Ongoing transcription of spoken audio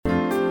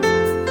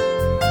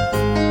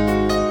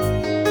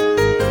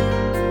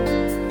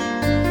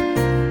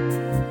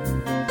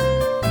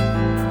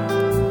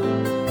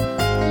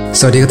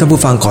สวัสดีครับท่าน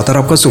ผู้ฟังขอต้อน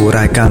รับเข้าสู่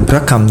รายการพร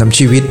ะคำนำ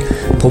ชีวิต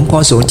ผมพ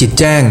รสงฆ์จิต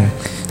แจ้ง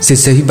ศิษ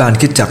ยาภิบาล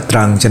คริสตจักรต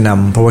รังจะน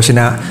ำพระวจ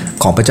นะ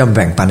ของพระเจ้าแ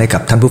บ่งปันให้กั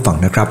บท่านผู้ฟัง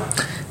นะครับ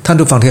ท่าน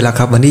ผู้ฟังที่รัก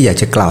ครับวันนี้อยาก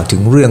จะกล่าวถึ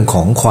งเรื่องข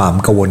องความ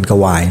กระวนกระ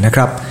วายนะค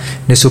รับ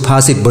ในสุภา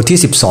ษิตบทที่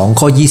12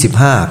ข้อ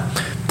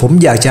25ผม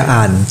อยากจะ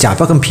อ่านจาก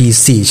พระคัมภีร์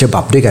4ฉบั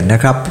บด้วยกันน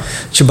ะครับ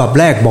ฉบับ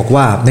แรกบอก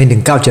ว่าใน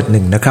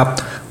1971นะครับ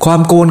ควา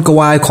มกระวนกระ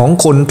วายของ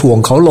คนถ่วง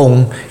เขาลง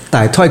แ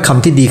ต่ถ้อยค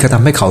ำที่ดีกระท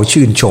ำให้เขา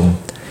ชื่นชม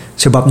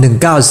ฉบับ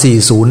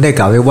1940ได้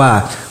กล่าวไว้ว่า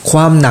คว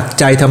ามหนัก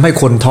ใจทำให้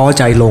คนท้อ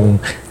ใจลง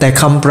แต่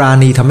คำปรา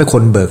ณีทำให้ค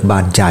นเบิกบา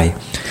นใจ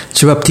ฉ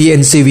บับ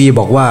TNCV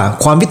บอกว่า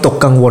ความวิตก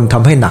กังวลท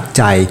ำให้หนักใ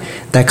จ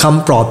แต่ค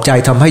ำปลอบใจ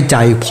ทำให้ใจ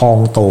พอง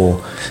โต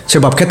ฉ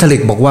บับแคทอลิ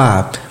กบอกว่า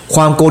ค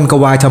วามโกลกระ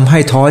วายทำให้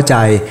ท้อใจ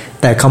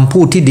แต่คำพู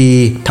ดที่ดี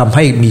ทำใ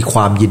ห้มีคว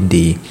ามยิน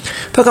ดี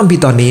พระคัมภี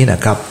ร์ตอนนี้น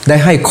ะครับได้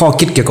ให้ข้อ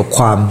คิดเกี่ยวกับค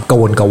วามกระ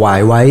วนกระวาย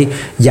ไว้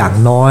อย่าง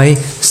น้อย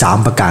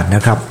3ประการน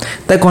ะครับ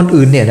แต่ก่อน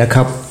อื่นเนี่ยนะค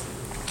รับ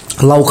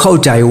เราเข้า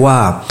ใจว่า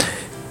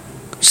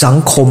สัง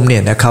คมเนี่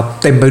ยนะครับ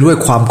เต็มไปด้วย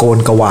ความโกล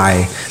กระวาย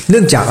เนื่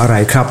องจากอะไร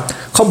ครับ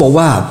เขาบอก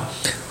ว่า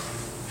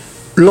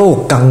โรค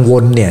กังว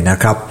ลเนี่ยนะ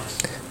ครับ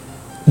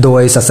โด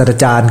ยศาสตรา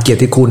จารย์เกียร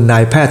ติคุณนา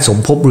ยแพทย์สม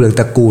ภพเรือง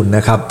ตระกูลน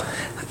ะครับ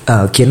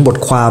เขียนบท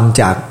ความ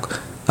จาก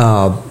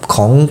ข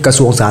องกระท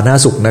รวงสาธารณ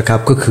สุขนะครับ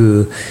ก็คือ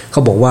เข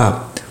าบอกว่า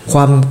คว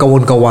ามกังว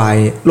ลกระวาย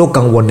โรค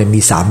กังวลเนี่ยมี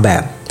3แบ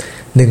บ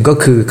1ก็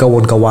คือกังว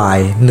ลกระวาย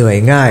เหนื่อย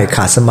ง่ายข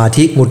าดสมา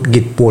ธิหงุดห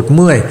งิดปวดเ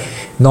มื่อย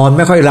นอนไ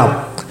ม่ค่อยหลับ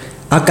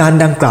อาการ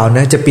ดังกล่าวน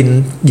ะจะเป็น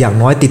อย่าง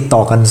น้อยติดต่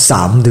อกัน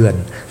3เดือน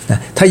นะ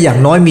ถ้าอย่าง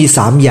น้อยมี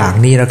3อย่าง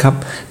นี้นะครับ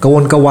กังว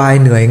ลกระวาย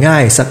เหนื่อยง่า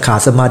ยขาด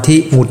สมาธิ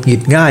หงุดหงิ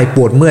ดง่ายป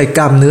วดเมื่อยก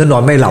ล้ามเนื้อนอ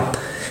นไม่หลับ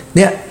เ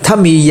นี่ยถ้า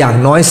มีอย่าง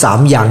น้อย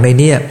3อย่างใน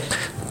นี้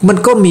มัน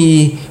ก็มี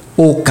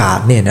โอกาส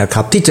เนี่ยนะค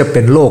รับที่จะเ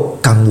ป็นโรค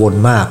กังวล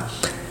มาก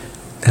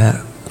นะ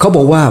เขาบ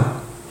อกว่า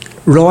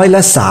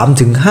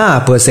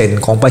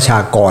3-5% ของประชา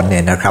กรเนี่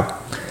ยนะครับ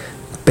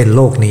เป็นโ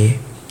รคนี้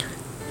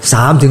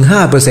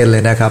 3-5% เล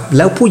ยนะครับแ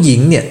ล้วผู้หญิง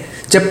เนี่ย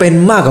จะเป็น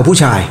มากกว่าผู้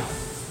ชาย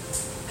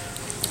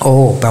โอ้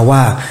แปลว่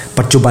า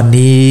ปัจจุบัน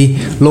นี้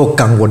โรค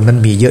กังวลนั้น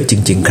มีเยอะจ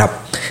ริงๆครับ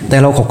แต่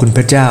เราขอบคุณพ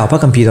ระเจ้าพระ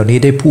คัมภีร์ตอนนี้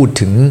ได้พูด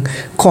ถึง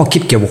ข้อคิ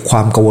ดเกี่ยวกับคว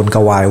ามกังวลกร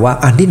ะวายว่า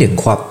อันที่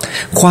1ครับ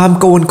ความ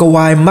กังวลกระว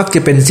ายมักจะ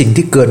เป็นสิ่ง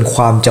ที่เกินค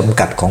วามจำ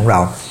กัดของเรา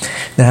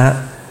นะฮะ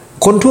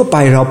คนทั่วไป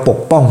เราปก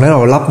ป้องและเร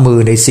ารับมือ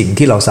ในสิ่ง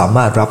ที่เราสาม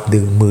ารถรับดึ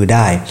งมือไ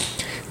ด้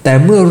แต่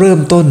เมื่อเริ่ม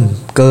ต้น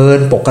เกิน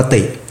ปก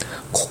ติ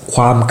ค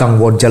วามกัง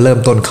วลจะเริ่ม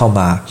ต้นเข้า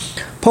มา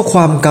เพราะคว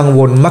ามกังว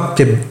ลมัก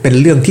จะเป็น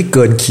เรื่องที่เ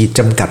กินขีด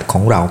จำกัดขอ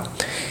งเรา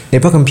ใน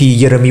พระคัมภีร์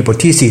เยเรมีบท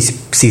ที่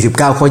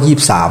49ข้อ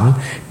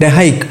23ได้ใ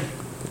ห้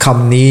ค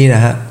ำนี้น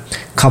ะฮะ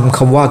ค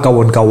ำว่ากังว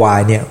ลกระวา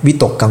ยเนี่ยวิ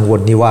ตกกังวล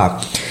นี่ว่า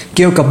เ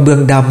กี่ยวกับเมือง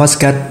ดามัส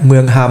กัสเมื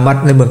องฮามัด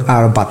และเมืองอา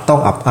ราบัตต้อ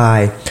งอับอา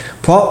ย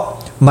เพราะ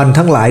มัน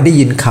ทั้งหลายได้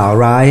ยินข่าว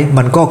ร้าย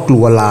มันก็กลั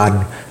วลาน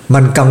มั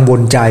นกังว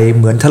ลใจ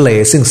เหมือนทะเล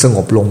ซึ่งสง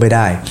บลงไม่ไ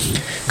ด้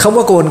คำ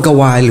ว่ากังวลกระ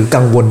วายหรือ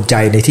กังวลใจ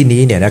ในที่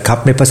นี้เนี่ยนะครับ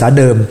ในภาษา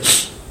เดิม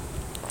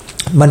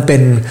มันเป็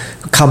น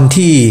คำ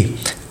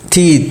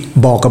ที่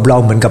บอกกับเรา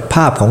เหมือนกับภ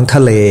าพของท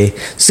ะเล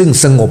ซึ่ง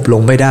สงบล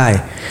งไม่ได้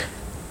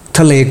ท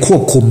ะเลคว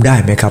บคุมได้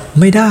ไหมครับ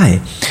ไม่ได้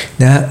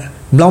นะ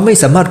เราไม่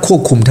สามารถคว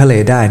บคุมทะเล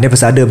ได้ในภา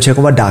ษาเดิมใช้ค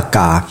ำว่าดาก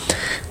า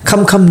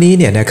คำนี้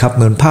เนี่ยนะครับเ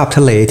หมือนภาพท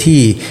ะเลที่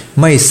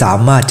ไม่สา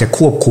มารถจะค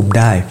วบคุม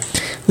ได้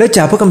และจ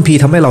ากพระคัมภีร์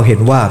ทำให้เราเห็น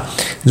ว่า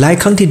หลาย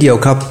ครั้งทีเดียว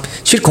ครับ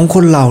ชีวิตของค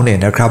นเราเนี่ย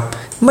นะครับ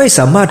ไม่ส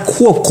ามารถค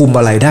วบคุม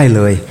อะไรได้เ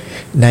ลย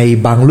ใน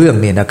บางเรื่อง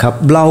เนี่ยนะครับ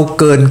เรา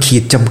เกินขี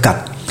ดจำกัด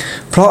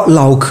เพราะเ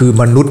ราคือ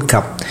มนุษย์ค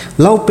รับ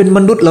เราเป็นม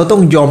นุษย์เราต้อ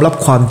งยอมรับ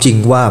ความจริง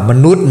ว่าม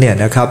นุษย์เนี่ย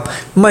นะครับ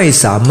ไม่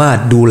สามารถ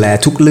ดูแล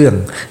ทุกเรื่อง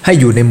ให้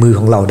อยู่ในมือ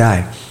ของเราได้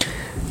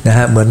นะฮ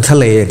ะเหมือนทะ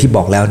เลที่บ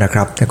อกแล้วนะค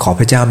รับขอ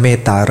พระเจ้าเม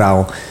ตตาเรา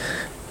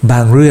บา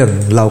งเรื่อง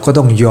เราก็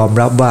ต้องยอม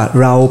รับว่า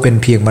เราเป็น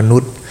เพียงมนุ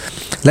ษย์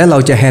และเรา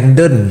จะแฮนเ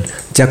ดิล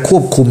จะคว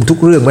บคุมทุก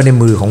เรื่องไว้ใน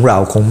มือของเรา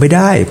คงไม่ไ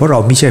ด้เพราะเรา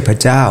ไม่ใช่พระ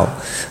เจ้า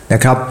น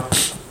ะครับ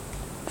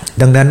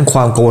ดังนั้นคว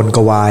ามกังวลก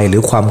ระวายหรื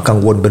อความกัง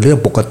วลเป็นเรื่อง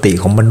ปกติ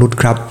ของมนุษย์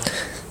ครับ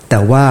แต่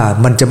ว่า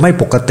มันจะไม่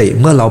ปกติ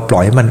เมื่อเราปล่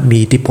อยให้มันมี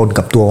อิทธิพล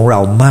กับตัวของเรา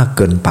มากเ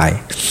กินไป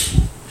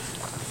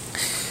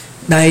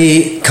ใน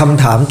ค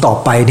ำถามต่อ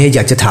ไปเนี่ยอย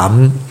ากจะถาม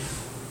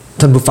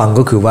ท่านผู้ฟัง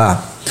ก็คือว่า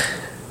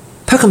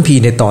พระคัมภี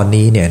ร์ในตอน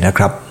นี้เนี่ยนะค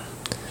รับ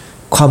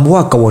ความว่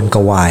ากังวลกร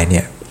ะวายเ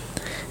นี่ย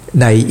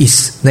ใน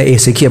เอ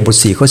เสเคียลบท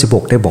4ข้อ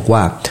16ได้บอกว่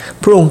า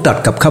พระองค์ตรัส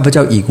กับข้าพเจ้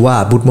าอีกว่า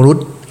บุตรมนุษ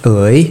ย์เ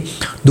อ๋ย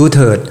ดูเ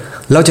ถิด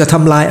เราจะท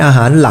ำลายอาห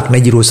ารหลักใน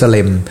เยรูซาเ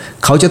ล็ม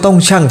เขาจะต้อง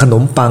ชั่งขน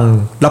มปัง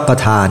รับประ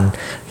ทาน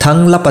ทั้ง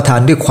รับประทาน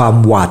ด้วยความ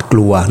หวาดก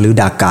ลัวหรือ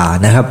ดากา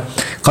นะครับ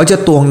เขาจะ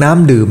ตวงน้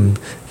ำดื่ม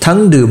ทั้ง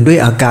ดื่มด้วย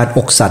อาการอ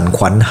กสั่นข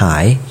วัญหา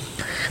ย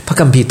พระ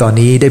คัมภีร์ตอน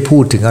นี้ได้พู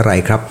ดถึงอะไร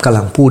ครับกำ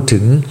ลังพูดถึ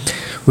ง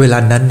เวลา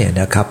นั้นเนี่ย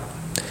นะครับ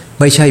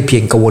ไม่ใช่เพี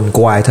ยงกังวลก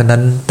วายเท่านั้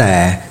นแต่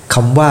ค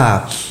ำว่า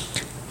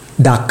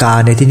ดากา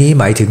ในที่นี้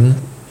หมายถึง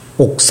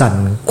อกสั่น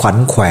ขวัญ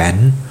แขวน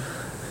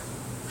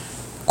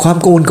ความ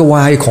กังวลกว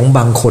ายของบ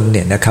างคนเ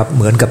นี่ยนะครับเ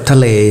หมือนกับทะ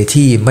เล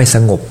ที่ไม่ส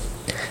งบ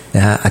น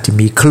ะฮะอาจจะ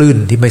มีคลื่น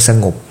ที่ไม่ส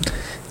งบ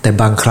แต่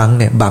บางครั้ง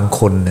เนี่ยบาง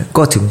คน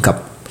ก็ถึงกับ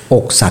อ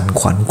กสั่น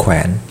ขวัญแขว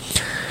น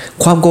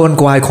ความโกน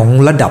กวายของ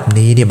ระดับ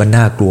นี้เนี่ยมัน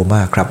น่ากลัวม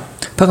ากครับ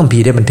พระคัมภี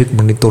ร์ได้บันทึก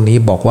ตรงนี้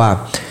บอกว่า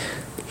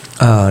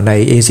ใน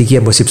เอเซเคีย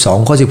ลบท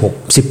12ข้อ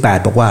16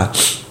 18บอกว่า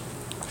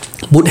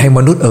บุตรแห่งม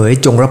นุษย์เอ๋ย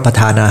จงรับประ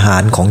ทานอาหา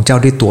รของเจ้า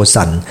ด้วยตัว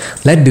สั่น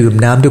และดื่ม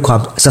น้ำด้วยควา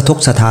มสะทก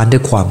สะท้านด้ว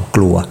ยความก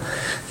ลัว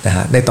นะฮ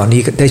ะในตอนนี้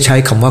ได้ใช้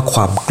คำว่าคว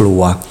ามกลั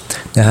ว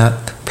นะฮะ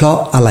เพราะ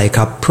อะไรค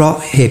รับเพราะ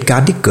เหตุการ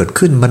ณ์ที่เกิด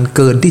ขึ้นมันเ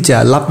กินที่จะ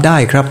รับได้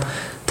ครับ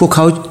พวกเข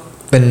า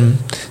เป็น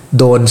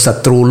โดนศั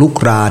ตรูลุก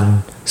ราน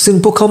ซึ่ง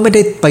พวกเขาไม่ไ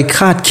ด้ไปค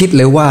าดคิด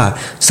เลยว่า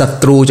ศั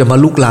ตรูจะมา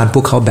ลุกรานพ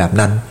วกเขาแบบ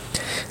นั้น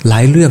หลา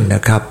ยเรื่องน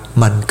ะครับ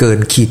มันเกิน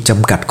ขีดจ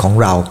ำกัดของ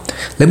เรา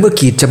และเมื่อ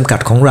ขีดจำกัด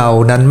ของเรา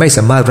นั้นไม่ส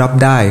ามารถรับ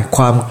ได้ค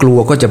วามกลัว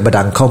ก็จะบัด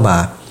ดังเข้ามา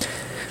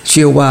เ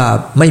ชื่อว่า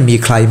ไม่มี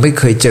ใครไม่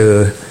เคยเจอ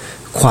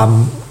ความ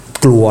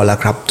กลัวละ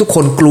ครับทุกค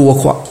นกลัว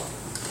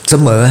เส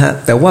มอฮะ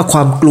แต่ว่าคว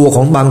ามกลัวข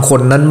องบางค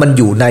นนั้นมัน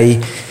อ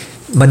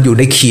ยู่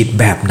ในขีด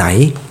แบบไหน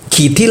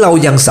ขีดที่เรา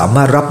ยังสาม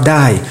ารถรับไ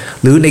ด้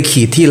หรือใน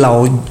ขีดที่เรา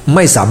ไ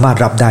ม่สามารถ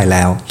รับได้แ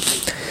ล้ว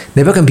ใน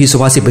พระคัมภีร์สุ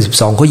ภาษิตบท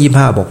12ข้อ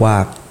25บอกว่า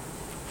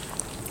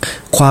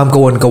ความกร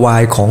ะวนกระวา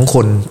ยของค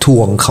นท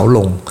วงเขาล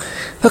ง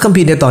พระคัม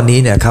ภีร์ในตอนนี้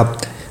เนี่ยครับ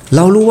เร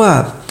ารู้ว่า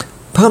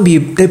พระคัมภีร์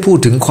ได้พูด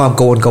ถึงความ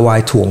กระวนกระวา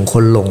ยทวงค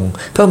นลง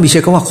พระคัมภีร์ใ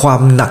ช้คำว่าควา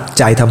มหนัก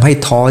ใจทำให้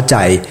ท้อใจ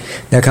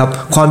นะครับ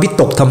ความวิ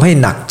ตกทำให้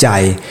หนักใจ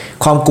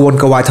ความกระวน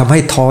กระวายทำให้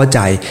ท้อใจ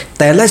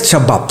แต่ละฉ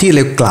บับที่เร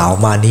ากล่าว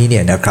มานี้เนี่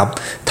ยนะครับ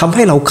ทำใ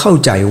ห้เราเข้า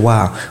ใจว่า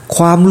ค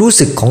วามรู้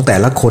สึกของแต่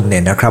ละคนเนี่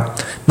ยนะครับ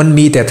มัน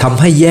มีแต่ทำ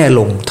ให้แย่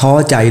ลงท้อ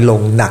ใจล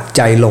งหนักใ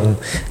จลง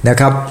นะ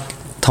ครับ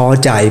ท้อ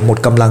ใจหมด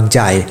กำลังใ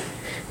จ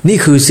นี่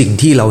คือสิ่ง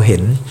ที่เราเห็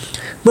น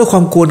เมื่อคว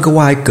ามกวนกว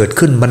ายเกิด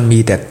ขึ้นมันมี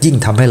แต่ยิ่ง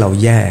ทำให้เรา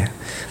แย่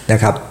นะ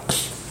ครับ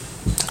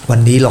วัน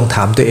นี้ลองถ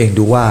ามตัวเอง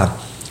ดูว่า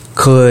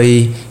เคย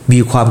มี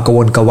ความก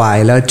วนกวาย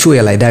แล้วช่วย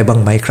อะไรได้บ้าง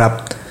ไหมครับ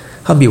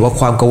เขาบอกว่า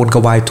ความกวนก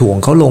วายถ่วง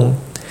เขาลง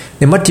ใ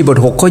นมัทธิวบท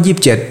6ข้อ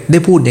27ได้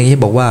พูดอย่างนี้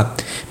บอกว่า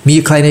มี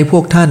ใครในพว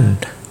กท่าน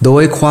โด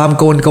ยความ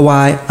กวนกว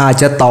ายอาจ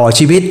จะต่อ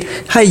ชีวิต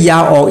ให้ยา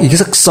วออกอีก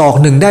สักศอก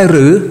หนึ่งได้ห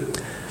รือ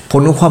ผ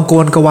ลของความก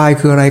วนกวาย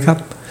คืออะไรครับ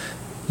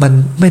มัน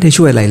ไม่ได้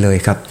ช่วยอะไรเลย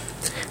ครับ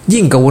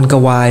ยิ่งกระวนกร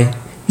ะวาย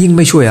ยิ่งไ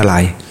ม่ช่วยอะไร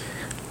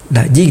น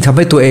ะยิ่งทำใ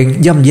ห้ตัวเอง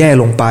ย่ำแย่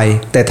ลงไป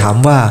แต่ถาม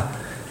ว่า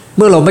เ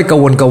มื่อเราไม่กระ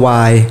วนกระว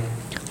าย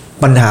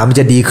ปัญหามัน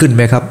จะดีขึ้นไ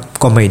หมครับ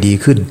ก็ไม่ดี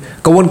ขึ้น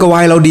กระวนกระวา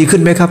ยเราดีขึ้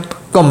นไหมครับ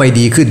ก็ไม่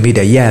ดีขึ้นมีแ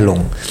ต่แย่ลง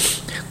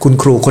คุณ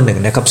ครูคนหนึ่ง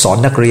นะครับสอน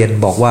นักเรียน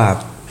บอกว่า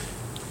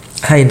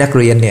ให้นักเ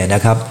รียนเนี่ยน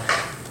ะครับ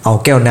เอา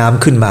แก้วน้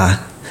ำขึ้นมา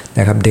น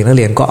ะครับเด็กนักเ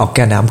รียนก็เอาแ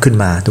ก้วน้ำขึ้น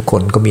มาทุกค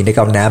นก็มีในแ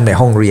ก้วน้ำใน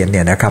ห้องเรียนเ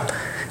นี่ยนะครับ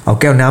เอา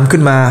แก้วน้ำขึ้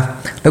นมา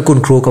แล้วคุณ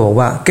ครูก็บอก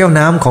ว่าแก้ว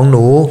น้ำของห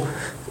นู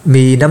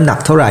มีน้ำหนัก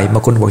เท่าไหร่บา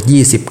งคนบอก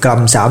20 กรั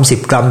ม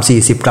30 กรัม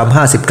40 กรัม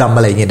50 กรัมอ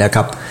ะไรอย่างเงี้ยนะค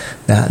รับ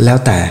นะแล้ว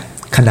แต่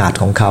ขนาด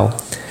ของเขา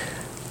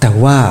แต่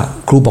ว่า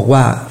ครูบอกว่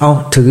าเอา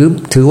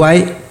ถือไว้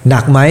หนั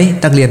กไหม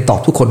นักเรียนตอบ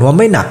ทุกคนว่า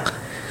ไม่หนัก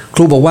ค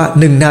รูบอกว่า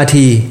1นา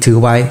ทีถือ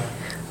ไว้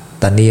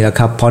ตอนนี้แล้ว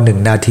ครับพอ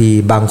1นาที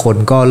บางคน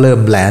ก็เริ่ม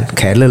แหลนแ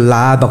ขนเริ่ม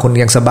ล้าบางคน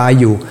ยังสบาย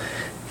อยู่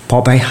พอ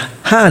ไป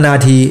5นา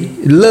ที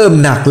เริ่ม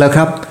หนักแล้วค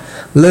รับ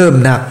เริ่ม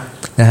หนัก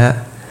นะฮะ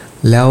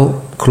แล้ว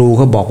ครู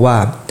ก็บอกว่า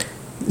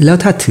แล้ว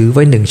ถ้าถือไ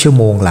ว้1ชั่ว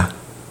โมงล่ะ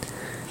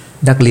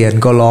นักเรียน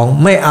ก็ร้อง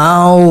ไม่เอา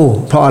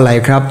เพราะอะไร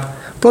ครับ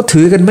เพราะ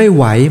ถือกันไม่ไ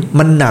หว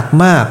มันหนัก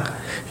มาก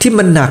ที่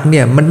มันหนักเ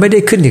นี่ยมันไม่ได้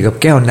ขึ้นอยู่กับ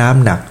แก้วน้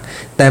ำหนัก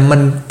แต่มั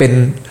นเป็น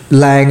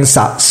แรงส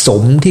ะส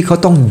มที่เขา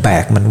ต้องแบ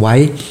กมันไว้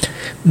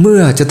เมื่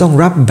อจะต้อง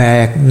รับแบ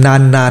ก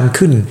นาน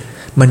ขึ้น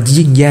มัน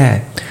ยิ่งแย่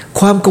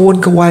ความกระวน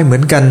กระวายเหมื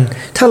อนกัน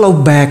ถ้าเรา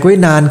แบกไว้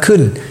นานขึ้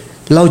น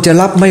เราจะ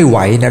รับไม่ไหว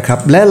นะครับ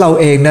และเรา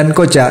เองนั้น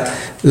ก็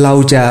เรา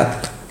จะ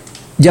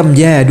ย่ำ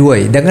แย่ด้วย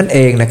ดังนั้นเอ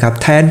งนะครับ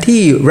แทน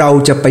ที่เรา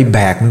จะไปแบ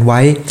กมันไ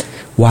ว้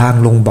วาง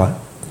ล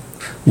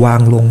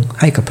ง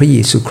ให้กับพระเย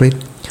ซูคริส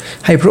ต์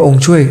ให้พระอง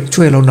ค์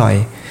ช่วยเราหน่อย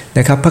น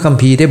ะครับพระคัม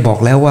ภีร์ได้บอก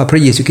แล้วว่าพระ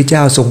เยซูคริสต์เจ้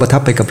าทรงประทั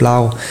บไปกับเรา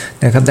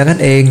นะครับดังนั้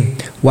นเอง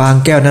วาง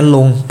แก้วนั้นล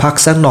งพัก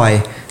สักหน่อย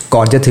ก่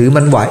อนจะถือ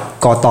มันไหว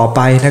ก่อต่อไป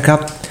นะครับ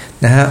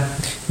นะฮะ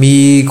มี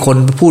คน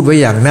พูดไว้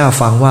อย่างน่า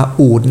ฟังว่า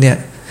อูฐเนี่ย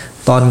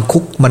ตอน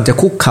มันจะ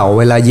คุกเข่า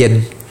เวลาเย็น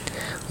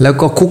แล้ว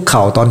ก็คุกเข่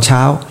าตอนเช้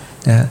า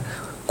นะ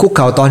คุกเ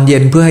ข่าตอนเย็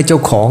นเพื่อให้เจ้า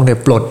ของเนี่ย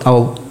ปลดเอา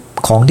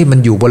ของที่มัน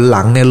อยู่บนห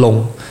ลังเนี่ยลง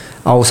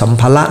เอาสัม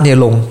ภาระเนี่ย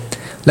ลง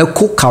แล้ว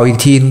คุกเข่าอีก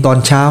ทีตอน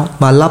เช้า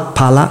มารับภ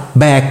าระ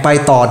แบกไป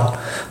ตอน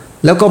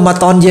แล้วก็มา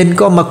ตอนเย็น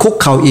ก็มาคุก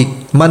เข่าอีก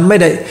มันไม่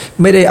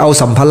ได้เอา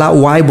สัมภาระ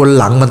ไว้บน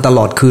หลังมันตล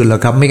อดคืนหรอ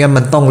กครับไม่งั้น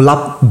มันต้องรับ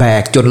แบ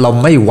กจนเรา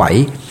ไม่ไหว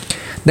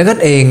ดังนั้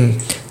นเอง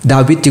ดา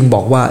วิดจึงบ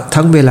อกว่า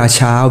ทั้งเวลาเ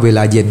ช้าเวล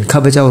าเย็นข้า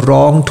พเจ้า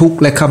ร้องทุกข์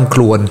และคร่ำค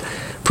รวญ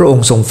พระอง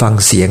ค์ทรงฟัง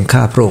เสียงข้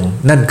าพระองค์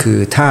นั่นคือ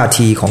ท่า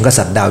ทีของก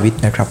ษัตริย์ดาวิด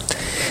นะครับ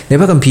ใน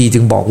พระคัมภีร์จึ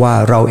งบอกว่า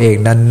เราเอง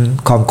นั้น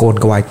ความโกรธ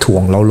กวายถ่ว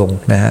งเราลง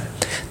นะฮะ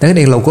ดังนั้นเ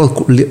องเราก็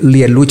เ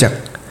รียนรู้จัก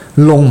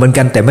ลงเหมือน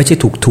กันแต่ไม่ใช่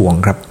ถูกถ่วง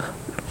ครับ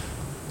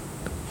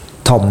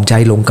ถ่อมใจ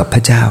ลงกับพร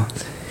ะเจ้า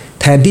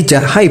แทนที่จะ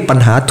ให้ปัญ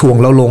หาถ่วง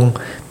เราลง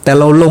แต่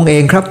เราลงเอ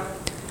งครับ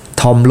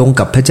ถ่อมลง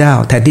กับพระเจ้า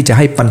แทนที่จะใ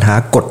ห้ปัญหา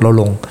กดเรา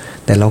ลง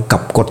แต่เรากลั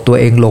บกดตัว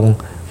เองลง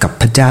กับ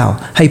พระเจ้า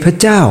ให้พระ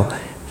เจ้า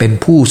เป็น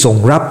ผู้ทรง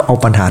รับเอา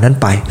ปัญหานั้น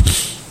ไป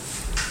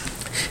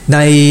ใน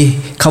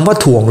คำว่า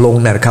ถ่วงลง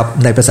นะครับ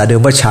ในภาษาเดิ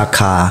มว่าชาค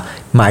า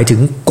หมายถึง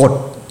กด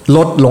ล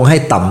ดลงให้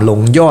ต่ำลง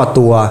ย่อ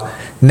ตัว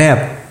แนบ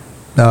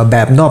แบ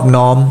บนอบ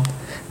น้อม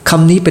ค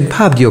ำนี้เป็นภ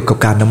าพเดียวกับ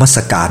การนมัส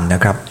การน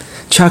ะครับ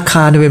ชาค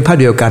าเป็นภาพ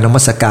เดียวกับการนมั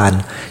สการ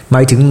หม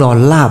ายถึงนอน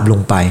ราบลง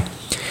ไป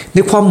ใน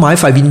ความหมาย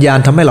ฝ่ายวิญญาณ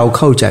ทำให้เรา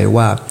เข้าใจ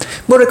ว่า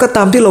เมื่อไรก็ต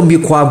ามที่เรามี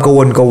ความกังว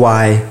ลกวา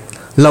ย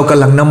เราก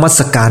ำลังนมัส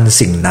การ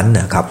สิ่งนั้น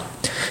นะครับ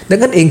ดัง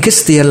นั้นเองคริส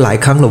เตียนหลาย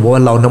ครั้งเราบอกว่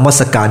าเรานมัส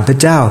การพระ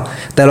เจ้า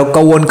แต่เรา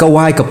กังวลกว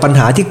ายกับปัญ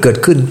หาที่เกิด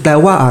ขึ้นแปล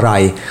ว่าอะไร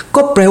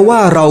ก็แปลว่า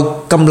เรา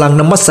กำลัง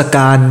นมัสก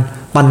าร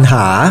ปัญห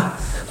า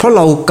เพราะเ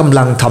รากำ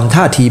ลังทำ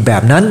ท่าทีแบ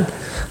บนั้น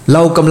เร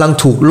ากำลัง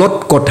ถูกลด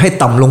กดให้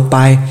ต่ำลงไป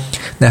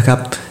นะครับ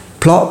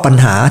เพราะปัญ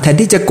หาแทน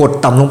ที่จะกด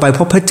ต่ำลงไปเพ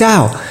ราะพระเจ้า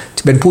จ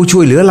ะเป็นผู้ช่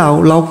วยเหลือ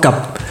เรากลับ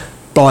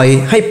ปล่อย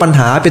ให้ปัญ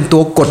หาเป็นตั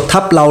วกดทั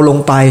บเราลง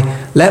ไป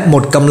และหม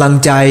ดกำลัง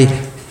ใจ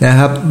นะค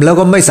รับแล้ว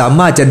ก็ไม่สา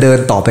มารถจะเดิน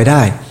ต่อไปไ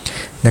ด้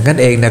ดังนั้น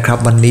เองนะครับ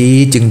วันนี้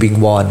จึงวิง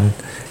วอน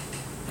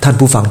ท่าน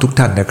ผู้ฟังทุก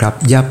ท่านนะครับ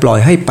อย่าปล่อย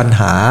ให้ปัญ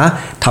หา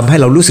ทำให้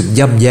เรารู้สึก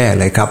ย่ำแย่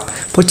เลยครับ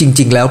เพราะจ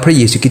ริงๆแล้วพระเ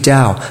ยซูคริสต์เจ้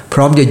าพ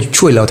ร้อมจะ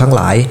ช่วยเราทั้งห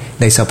ลาย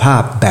ในสภา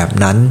พแบบ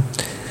นั้น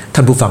ท่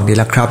านผู้ฟังดี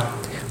แล้วครับ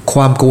คว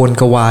ามกังวล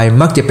กวาย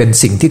มักจะเป็น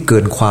สิ่งที่เกิ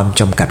นความ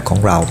จำกัดของ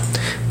เรา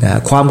นะ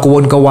ความกังว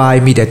ลกวาย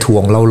มีแต่ถ่ว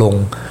งเราลง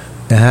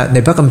นะฮะใน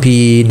พระคัมภี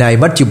ร์ใน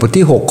มัทธิวบท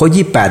ที่6ข้อ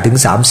28ถึง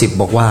30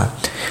บอกว่า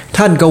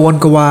ท่านกังวล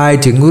กวาย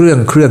ถึงเรื่อง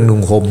เครื่องนุ่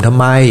งห่มทำ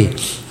ไม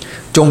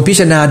จงพิ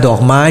จารณาดอก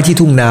ไม้ที่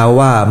ทุ่งนา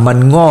ว่ามัน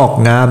งอก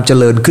งามเจ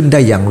ริญขึ้นได้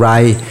อย่างไร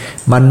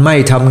มันไม่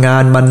ทำงา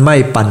นมันไม่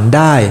ปั่นไ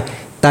ด้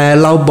แต่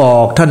เราบอ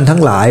กท่านทั้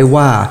งหลาย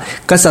ว่า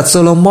กษัตริย์โซ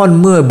โลมอน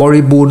เมื่อบ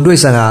ริบูรณ์ด้วย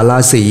สง่ารา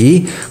ศี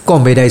ก็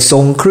ไม่ได้ทร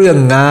งเครื่อง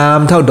งาม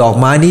เท่าดอก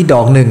ไม้นี้ด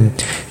อกหนึ่ง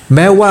แ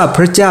ม้ว่าพ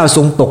ระเจ้าท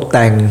รงตกแ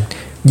ต่ง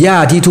หญ้า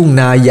ที่ทุ่ง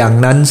นาอย่าง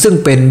นั้นซึ่ง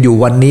เป็นอยู่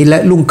วันนี้และ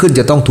รุ่งขึ้น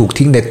จะต้องถูก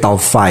ทิ้งในเตา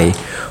ไฟ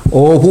โ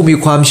อ้ผู้มี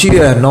ความเชื่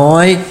อน้อ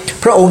ย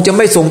พระองค์จะไ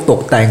ม่ทรงต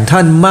กแต่งท่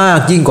านมาก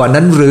ยิ่งกว่า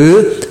นั้นหรือ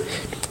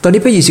ตอน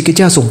นี้พระเยซูคริสต์เ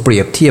จ้าทรงเปรี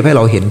ยบเทียบให้เ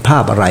ราเห็นภา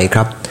พอะไรค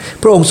รับ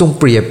พระองค์ทรง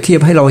เปรียบเทีย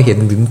บให้เราเห็น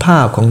ถึงภ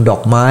าพของดอ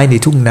กไม้ใน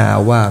ทุ่งนา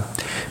ว่า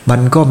มั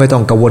นก็ไม่ต้อ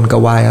งกังวลก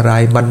วายอะไร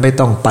มันไม่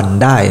ต้องปั่น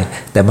ได้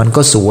แต่มัน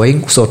ก็สวย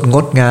สดง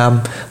ดงาม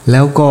แ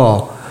ล้วก็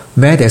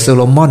แม้แต่โซโ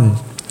ลมอน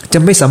จะ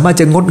ไม่สามารถ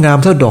จะงดงาม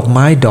เท่าดอกไ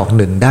ม้ดอก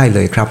หนึ่งได้เล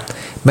ยครับ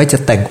แม้จะ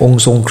แต่งอง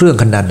ค์ทรงเครื่อง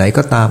ขนาดไหน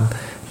ก็ตาม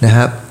นะค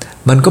รับ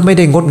มันก็ไม่ไ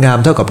ด้งดงาม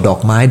เท่ากับดอก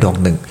ไม้ดอก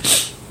หนึ่ง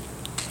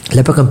แล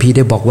ะพระคัมภีร์ไ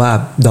ด้บอกว่า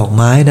ดอกไ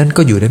ม้นั้น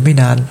ก็อยู่ได้ไม่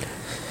นาน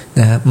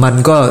นะมัน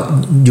ก็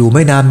อยู่ไ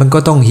ม่นานมันก็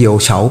ต้องเหี่ยว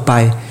เฉาไป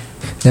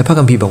นะพระ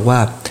คัมภีร์บอกว่า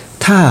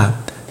ถ้า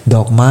ด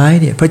อกไม้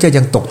เนี่ยพระเจ้า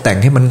ยังตกแต่ง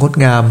ให้มันงด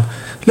งาม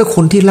แล้วค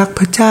นที่รัก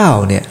พระเจ้า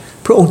เนี่ย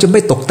พระองค์จะไ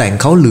ม่ตกแต่ง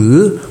เขาหรือ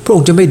พระอ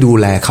งค์จะไม่ดู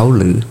แลเขา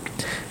หรือ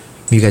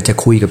มีการจะ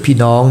คุยกับพี่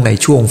น้องใน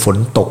ช่วงฝน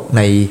ตกใ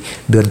น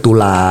เดือนตุ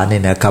ลาเนี่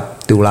ยนะครับ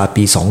ตุลา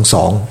ปี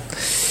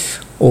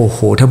22โอ้โห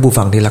ท่านผู้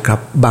ฟังนี่แหละครับ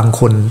บาง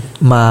คน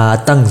มา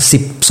ตั้ง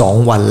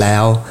12วันแล้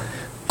ว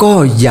ก็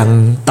ยัง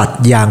ตัด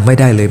ยางไม่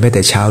ได้เลยแม้แ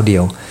ต่เช้าเดี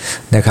ยว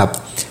นะครับ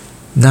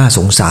น่าส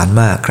งสาร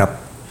มากครับ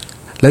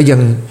แล้วยั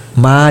ง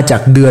มาจา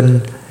กเดือน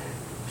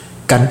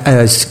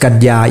กัน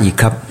ยาอีก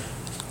ครับ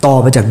ต่อ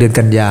มาจากเดือน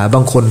กันยาบ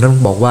างคนต้อง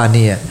บอกว่าเ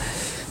นี่ย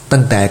ตั้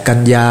งแต่กัน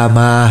ยา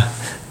มา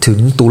ถึง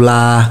ตุล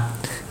า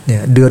เนี่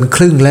ยเดือนค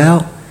รึ่งแล้ว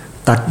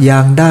ตัดยา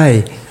งได้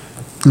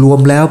รวม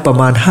แล้วประ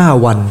มาณ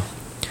5วัน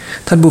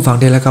ท่านผู้ฟัง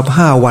ได้แล้วครับ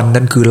5วัน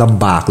นั้นคือล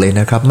ำบากเลย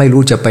นะครับไม่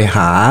รู้จะไปห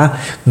า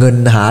เงิน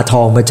หาท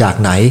องมาจาก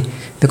ไหน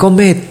แต่ก็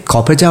ขอ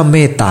พระเจ้าเม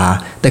ตตา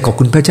แต่ขอบ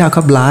คุณพระเจ้าค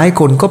รับหลาย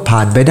คนก็ผ่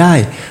านไปได้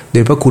โด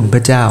ยพระคุณพร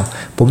ะเจ้า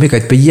ผมไม่เค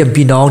ยไปเยี่ยม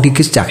พี่น้องที่ค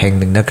ริสตจักรแห่ง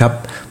หนึ่งนะครับ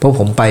เพราะ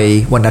ผมไป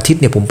วันอาทิต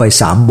ย์เนี่ยผมไป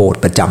3โบส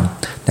ถ์ประจ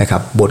ำนะครั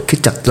บโบสถ์คริส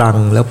ตจักรตรัง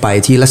แล้วไป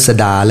ที่รัศ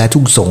ดาและ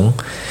ทุ่งสง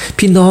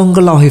พี่น้องก็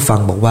เล่าให้ฟัง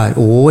บอกว่าโ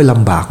อ้ยล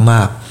ำบากม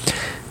าก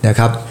นะค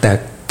รับแต่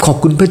ขอบ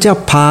คุณพระเจ้า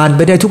ผ่านไ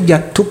ปได้ทุก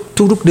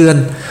เดือน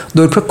โด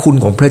ยพระคุณ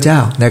ของพระเจ้า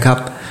นะครับ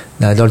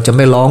เราจะไ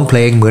ม่ร้องเพล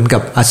งเหมือนกั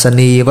บอัศ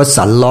นีว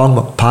สันต์ร้องแบ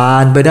บผ่า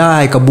นไปได้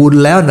กระบุญ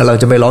แล้วนะเรา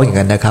จะไม่ร้องอย่าง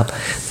นั้นนะครับ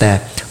แต่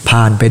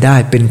ผ่านไปได้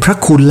เป็นพระ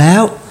คุณแล้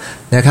ว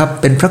นะครับ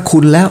เป็นพระคุ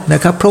ณแล้วน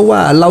ะครับเพราะว่า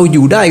เราอ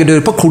ยู่ได้โดย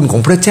พระคุณขอ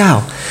งพระเจ้า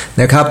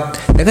นะครับ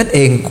ดังนั้นเอ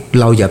ง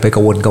เราอย่าไป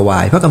กังวลกวา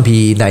ยพระคัมภี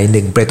ร์ใน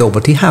1เปโตรบ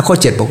ทที่5ข้อ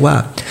7บอกว่า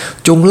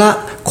จงละ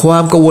ควา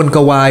มกังวลก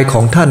วายข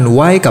องท่านไ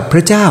ว้กับพ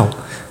ระเจ้า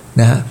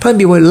นะพระ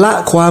บิดาละ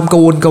ความกั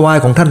งวลกวาย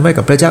ของท่านไว้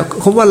กับพระเจ้า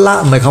คำว่าละ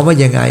หมายความว่า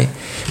ยังไง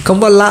ค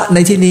ำว่าละใน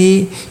ที่นี้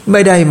ไ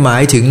ม่ได้หมา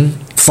ยถึง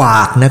ฝ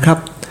ากนะครับ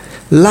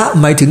ละ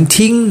หมายถึง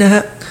ทิ้งนะฮ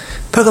ะ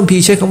พระคัมภี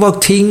ร์ใช้คำว่า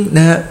ทิ้งน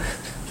ะฮะ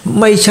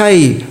ไม่ใช่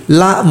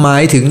ละหมา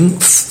ยถึง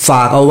ฝ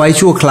ากเอาไว้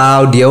ชั่วคราว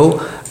เดี๋ยว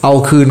เอา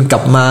คืนกลั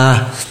บมา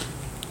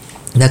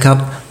นะครับ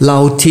เรา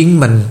ทิ้ง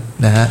มัน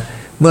นะฮะ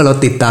เมื่อเรา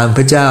ติดตามพ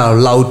ระเจ้า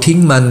เราทิ้ง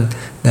มัน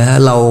นะฮะ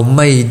เราไ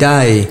ม่ได้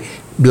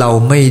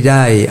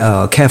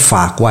แค่ฝ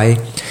ากไว้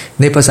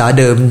ในภาษา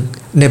เดิม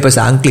ในภาษ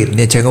าอังกฤษเ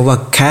นี่ยใช้คำว่า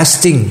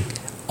casting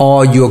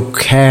all your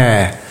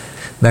care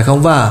หมายความ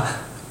ว่า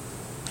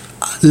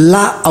ล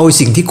ะเอา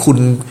สิ่งที่คุณ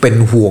เป็น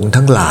ห่วง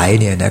ทั้งหลาย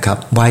เนี่ยนะครับ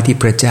ไว้ที่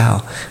พระเจ้า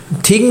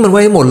ทิ้งมันไ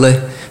ว้หมดเลย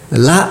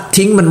ละ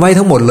ทิ้งมันไว้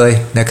ทั้งหมดเลย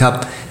นะครับ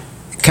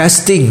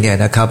casting เนี่ย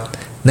นะครับ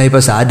ในภ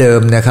าษาเดิม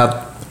นะครับ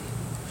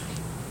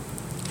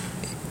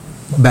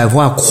แบบ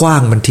ว่าขว้า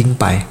งมันทิ้ง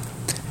ไป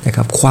นะค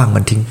รับขว้างมั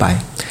นทิ้งไป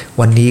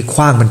วันนี้ข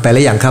ว้างมันไปแ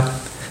ล้วยังครับ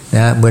น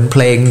ะเหมือนเพ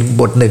ลง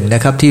บทหนึ่งน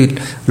ะครับที่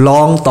ร้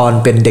องตอน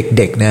เป็นเ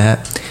ด็กๆนะฮะ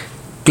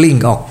กลิ้ง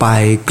ออกไป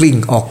กลิ้ง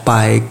ออกไป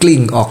กลิ้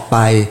งออกไป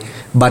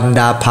บรรด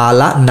าภา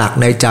ระหนัก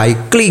ในใจ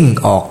กลิ้ง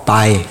ออกไป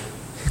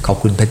ขอบ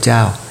คุณพระเจ้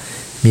า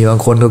มีบาง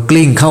คนก็ก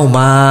ลิ้งเข้าม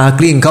า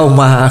กลิ้งเข้า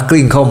มาก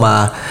ลิ้งเข้ามา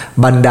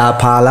บรรดา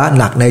ภาระ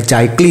หนักในใจ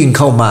กลิ้งเ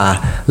ข้ามา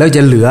แล้วจ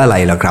ะเหลืออะไร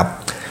ล่ะครับ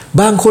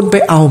บางคนไป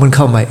เอามันเ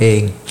ข้ามาเอ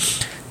ง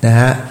นะ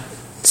ฮะ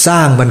สร้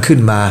างมันขึ้น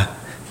มา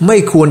ไม่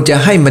ควรจะ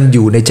ให้มันอ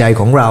ยู่ในใจ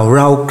ของเราเ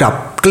รากลับ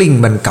กลิ้ง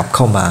มันกลับเ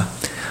ข้ามา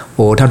โ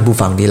อ้ท่านผู้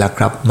ฟังดีละค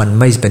รับมัน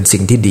ไม่เป็นสิ่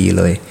งที่ดี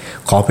เลย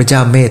ขอพระเจ้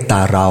าเมตตา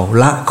เรา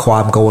ละควา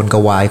มกังวลก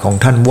วายของ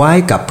ท่านไว้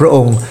กับพระอ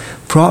งค์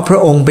เพราะพระ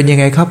องค์เป็นยัง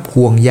ไงครับ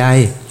ห่วงใย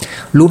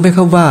รู้ไหมค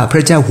รับว่าพร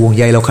ะเจ้าห่วง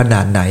ใยเราขน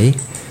าดไหน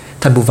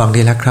ท่านผู้ฟัง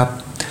ดีละครับ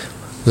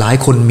หลาย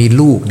คนมี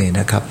ลูกเนี่ย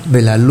นะครับเว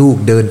ลาลูก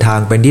เดินทาง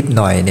ไปนิด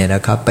หน่อยเนี่ยน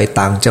ะครับไป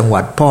ต่างจังหวั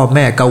ดพ่อแ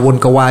ม่กังวล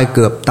กวายเ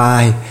กือบตา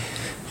ย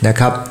นะ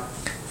ครับ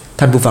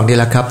ท่านผู้ฟังดี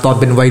ละครับตอน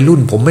เป็นวัยรุ่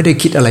นผมไม่ได้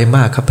คิดอะไรม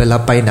ากครับเวลา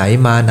ไปไหน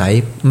มาไหน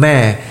แม่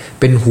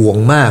เป็นห่วง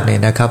มากเนี่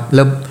ยนะครับแ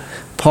ล้ว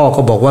พ่อ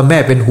ก็บอกว่าแม่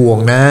เป็นห่วง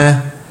นะ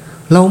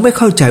เราไม่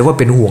เข้าใจว่า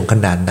เป็นห่วงข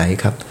นาดไหน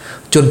ครับ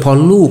จนพอ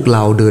ลูกเร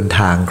าเดิน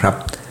ทางครับ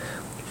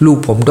ลูก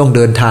ผมต้องเ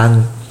ดินทาง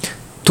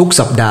ทุก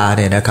สัปดาห์เ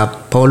นี่ยนะครับ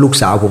เพราะว่าลูก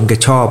สาวผมแก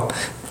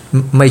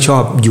ไม่ชอ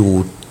บอยู่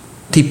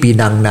ที่ปี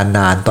นังน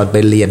านๆตอนไป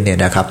เรียนเนี่ย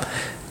นะครับ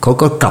เขา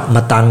ก็กลับม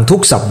าตรังทุ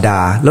กสัปดา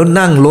ห์แล้ว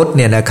นั่งรถเ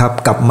นี่ยนะครับ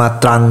กลับมา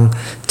ตรัง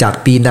จาก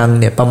ปีนัง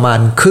เนี่ยประมาณ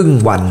ครึ่ง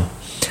วัน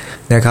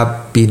นะครับ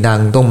ปีนัง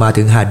ต้องมา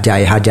ถึงหาดให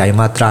ญ่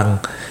มาตรัง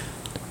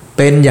เ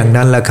ป็นอย่าง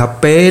นั้นแหละครับ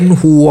เป็น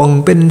ห่ว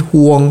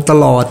งต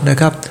ลอดนะ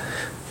ครับ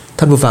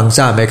ท่านผู้ฟังท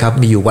ราบไหมครับ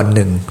มีอยู่วันห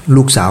นึ่ง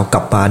ลูกสาวก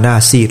ลับมาหน้า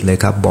ซีดเลย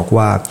ครับบอก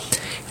ว่า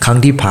ครั้ง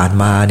ที่ผ่าน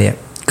มาเนี่ย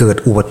เกิด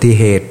อุบัติเ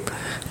หตุ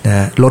น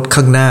ะรถ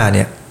ข้างหน้าเ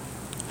นี่ย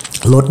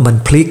รถมัน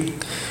พลิก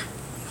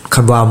ค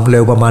วามเร็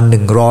วประมาณ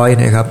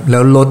100นะครับแล้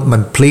วรถมั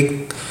นพลิก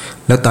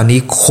แล้วตอนนี้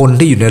คน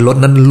ที่อยู่ในรถ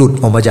นั้นหลุด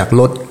ออกมาจาก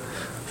รถ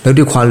แล้ว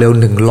ด้วยความเร็ว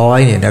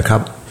100เนี่ยนะครั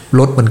บ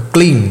รถมันก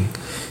ลิ้ง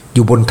อ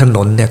ยู่บนถน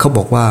นเนี่ยเขาบ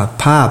อกว่า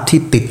ภาพที่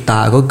ติดตา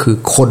ก็คือ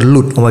คนห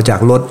ลุดออกมาจาก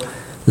รถ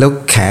แล้ว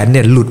แขนเ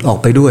นี่ยหลุดออก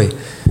ไปด้วย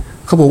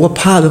เขาบอกว่า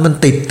ภาพมัน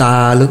ติดตา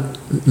แล้ว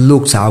ลู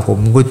กสาวผม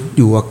ก็อ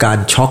ยู่อาการ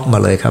ช็อกมา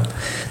เลยครับ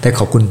แต่ข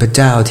อบคุณพระเ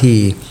จ้าที่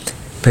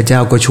พระเจ้า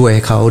ก็ช่วยใ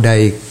ห้เขาได้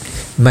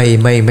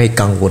ไม่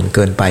กังวลเ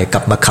กินไปก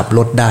ลับมาขับร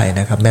ถได้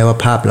นะครับแม้ว่า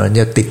ภาพเหล่านั้น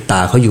จะติดตา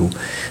เขาอยู่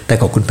แต่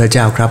ขอบคุณพระเ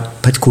จ้าครับ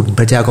พระคุณ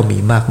พระเจ้าก็มี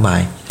มากมา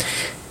ย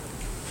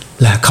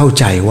และเข้า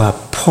ใจว่า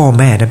พ่อ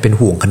แม่นั้นเป็น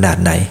ห่วงขนาด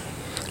ไหน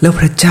แล้ว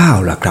พระเจ้า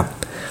ล่ะครับ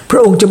พร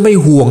ะองค์จะไม่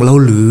ห่วงเรา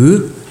หรือ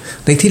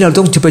ในที่เรา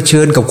ต้องเผ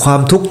ชิญกับควา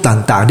มทุกข์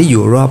ต่างๆที่อ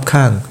ยู่รอบ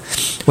ข้าง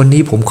วัน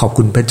นี้ผมขอบ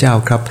คุณพระเจ้า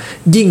ครับ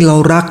ยิ่งเรา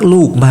รัก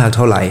ลูกมากเ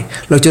ท่าไหร่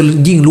เราจะ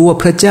ยิ่งรู้ว่า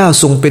พระเจ้า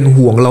ทรงเป็น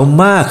ห่วงเรา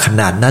มากข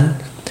นาดนั้น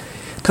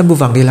ท่านผู้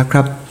ฟังดีแล้วค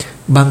รับ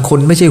บางคน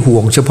ไม่ใช่ห่ว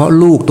งเฉพาะ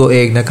ลูกตัวเอ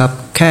งนะครับ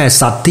แค่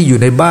สัตว์ที่อยู่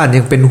ในบ้าน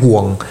ยังเป็นห่ว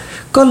ง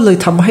ก็เลย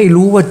ทำให้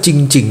รู้ว่าจ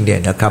ริงๆเนี่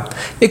ยนะครับ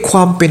ไอ้คว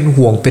ามเป็น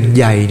ห่วงเป็น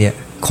ใยเนี่ย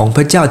ของพ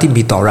ระเจ้าที่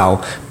มีต่อเรา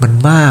มัน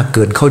มากเ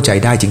กินเข้าใจ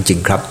ได้จริง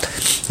ๆครับ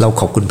เรา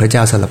ขอบคุณพระเจ้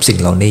าสำหรับสิ่ง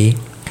เหล่านี้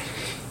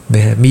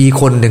มี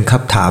คนหนึ่งครั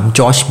บถามจ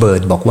อร์จเบิร์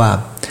นบอกว่า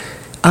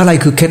อะไร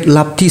คือเคล็ด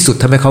ลับที่สุด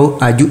ทำให้เขา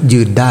อายุ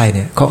ยืนได้เ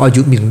นี่ยเขาอา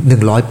ยุ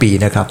100 ปี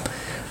นะครับ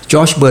จ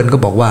อร์จเบิร์นก็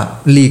บอกว่า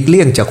หลีกเ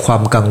ลี่ยงจากควา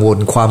มกังวล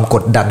ความก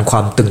ดดันคว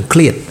ามตึงเค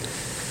รียด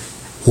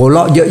หัวเร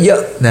าะเยอ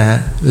ะๆนะฮะ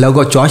แล้ว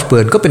ก็จอร์จเบิ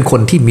ร์นก็เป็นค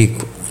นที่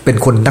เป็น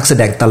คนนักแส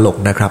ดงตลก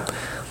นะครับ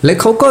และ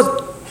เขาก็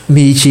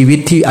มีชีวิต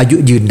ที่อายุ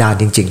ยืนนาน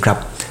จริงๆครับ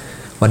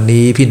วัน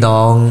นี้พี่น้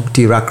อง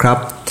ที่รักครับ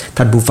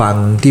ท่านผู้ฟัง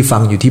ที่ฟั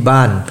งอยู่ที่บ้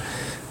าน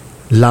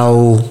เรา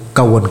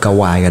กังวลก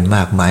วายกันม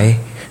ากไหม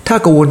ถ้า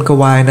กังวลก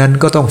วายนั้น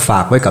ก็ต้องฝ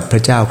ากไว้กับพร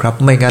ะเจ้าครับ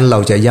ไม่งั้นเรา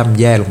จะย่ำ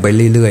แย่ลงไป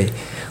เรื่อย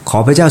ๆขอ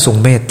พระเจ้าทรง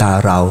เมตตา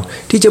เรา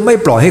ที่จะไม่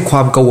ปล่อยให้คว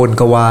ามกังวล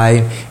กวาย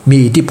มี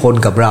อิทธิพล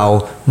กับเรา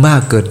มา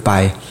กเกินไป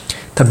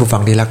ท่านผู้ฟั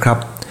งดีแล้วครับ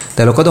แ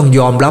ต่เราก็ต้องย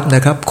อมรับน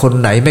ะครับคน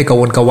ไหนไม่กัง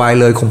วลกวาย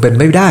เลยคงเป็น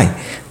ไม่ได้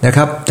นะค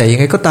รับแต่ยัง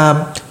ไงก็ตาม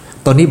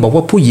ตอนนี้บอก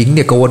ว่าผู้หญิงเ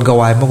นี่ยกังวลก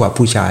วายมากกว่า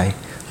ผู้ชาย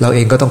เราเอ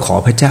งก็ต้องขอ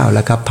พระเจ้าแ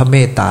ล้วครับพระเม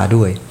ตตา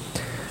ด้วย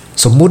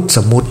สมมุติ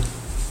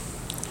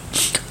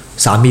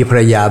สามีภร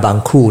รยาบาง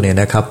คู่เนี่ย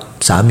นะครับ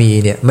สามี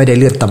เนี่ยไม่ได้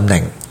เลื่อนตำแหน่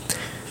ง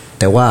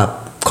แต่ว่า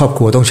ครอบค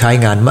รัวต้องใช้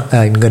เ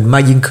งินม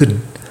ากยิ่งขึ้น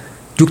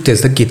ยุคเศรษ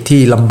ฐกิจ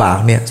ที่ลำบาก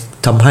เนี่ย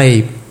ทำให้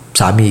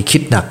สามีคิ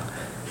ดหนัก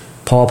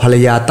พอภรร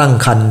ยาตั้ง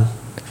ครรภ์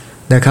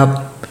นะครับ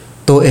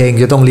ตัวเอง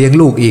จะต้องเลี้ยง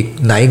ลูกอีก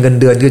ไหนเงิน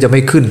เดือนก็จะไ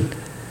ม่ขึ้น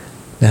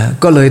นะ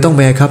ก็เลยต้องไป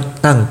ครับ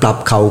ตั้งปรับ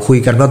เข่าคุย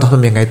กันว่าต้องท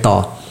ำยังไงต่อ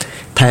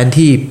แทน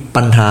ที่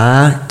ปัญหา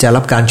จะ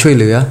รับการช่วยเ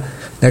หลือ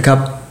นะครับ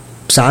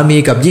สามี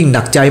กับยิ่งห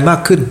นักใจมาก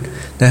ขึ้น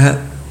นะฮะ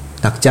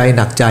หนัก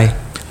ใจ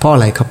เพราะอะ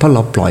ไรครับเพราะเร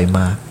าปล่อยม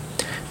า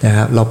นะค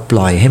รับเราป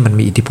ล่อยให้มัน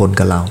มีอิทธิพล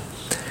กับเรา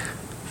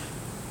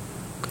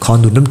ขอ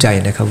หนุนน้ำใจ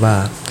นะครับว่า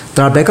ต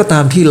ราบใดก็ตา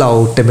มที่เรา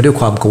เต็มไปด้วย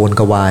ความกังวล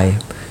กวาย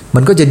มั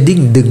นก็จะ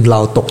ดึงเรา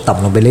ตกต่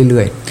ำลงไปเ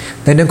รื่อย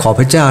ๆดังนั้นขอ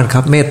พระเจ้าค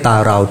รับเมตตา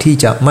เราที่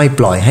จะไม่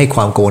ปล่อยให้ค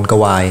วามกังวลก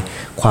วาย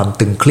ความ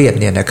ตึงเครียด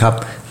เนี่ยนะครับ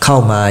เข้า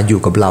มาอยู่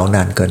กับเราน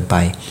านเกินไป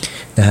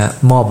นะฮะ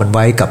มอบมันไ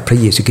ว้กับพระ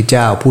เยซูคริสต์เ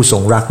จ้าผู้ทร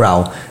งรักเรา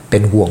เป็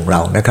นห่วงเร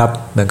านะครับ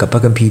เหมือนกับพร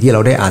ะคัมภีร์ที่เร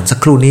าได้อ่านสัก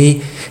ครู่นี้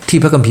ที่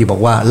พระคัมภีร์บอ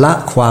กว่าละ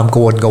ความกั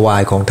งวลกวา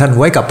ยของท่าน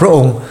ไว้กับพระอ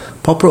งค์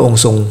เพราะพระองค์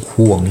ทรง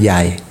ห่วงใย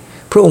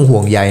พระองค์ห่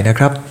วงใยนะ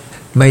ครับ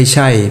ไม่ใ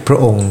ช่พระ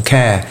องค์แ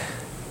ค่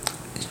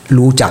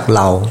รู้จักเ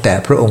ราแต่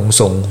พระองค์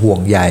ทรงห่วง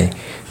ใย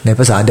ใน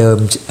ภาษาเดิม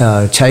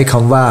ใช้ค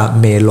ำว่า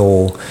เม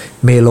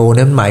โล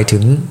นั้นหมายถึ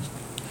ง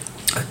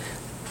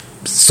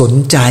สน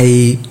ใจ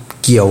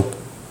เกี่ยว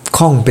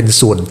ข้องเป็น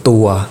ส่วนตั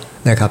ว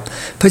นะครับ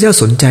พระเจ้า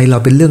สนใจเรา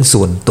เป็นเรื่อง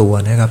ส่วนตัว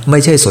นะครับไม่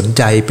ใช่สนใ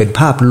จเป็น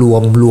ภาพรว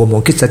มขอ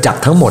งคริสตจัก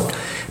รทั้งหมด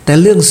แต่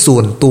เรื่องส่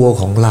วนตัว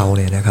ของเราเ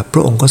นี่ยนะครับพร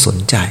ะองค์ก็สน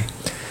ใจ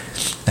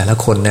แต่ละ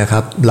คนนะครั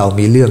บเรา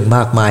มีเรื่องม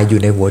ากมายอ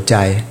ยู่ในหัวใจ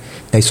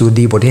ในสดุ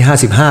ดีบทที่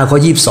55ข้อ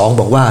22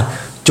บอกว่า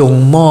จง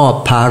มอบ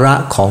ภาระ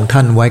ของท่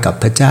านไว้กับ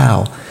พระเจ้า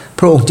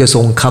พระองค์จะท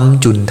รงค้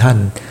ำจุนท่าน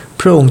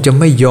พระองค์จะ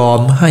ไม่ยอม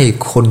ให้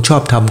คนชอ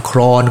บทำคล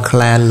อนแค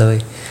ลนเลย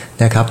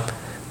นะครับ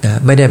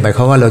ไม่ได้หมายค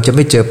วามว่าเราจะไ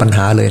ม่เจอปัญห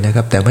าเลยนะค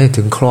รับแต่ไม่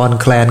ถึงคลอน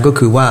แคลนก็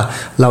คือว่า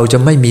เราจะ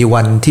ไม่มี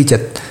วันที่จะ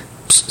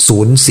สู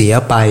ญเสีย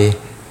ไป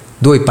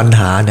ด้วยปัญ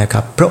หานะค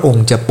รับพระอง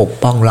ค์จะปก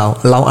ป้อง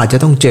เราอาจจะ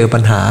ต้องเจอปั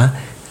ญหา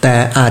แต่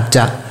อาจจ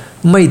ะ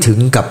ไม่ถึง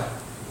กับ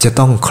จะ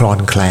ต้องคลอน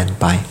แคลน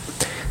ไป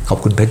ขอบ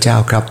คุณพระเจ้า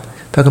ครับ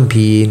พระคัม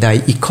ภีร์ใน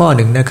อีกข้อห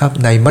นึ่งนะครับ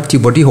ในมัทธิว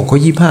บทที่6ข้อ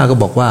25ก็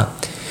บอกว่า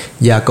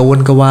อย่ากระวน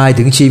กระวาย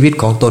ถึงชีวิต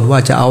ของตนว่า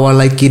จะเอาอะไ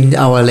รกิน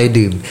เอาอะไร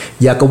ดื่ม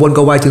อย่ากระวนก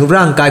ระวายถึง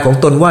ร่างกายของ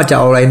ตนว่าจะเ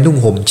อาอะไรนุ่ง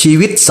ห่มชี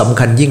วิตสำ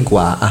คัญยิ่งก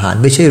ว่าอาหาร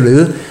ไม่ใช่หรือ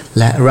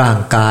และร่าง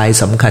กาย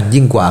สำคัญ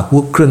ยิ่งกว่าพ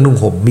วกเครื่องนุ่ง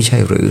ห่มไม่ใช่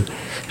หรือ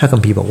พระคัม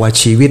ภีร์บอกว่า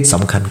ชีวิตส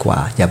ำคัญกว่า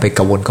อย่าไปก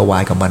ระวนกระวา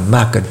ยกับมันม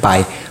ากเกินไป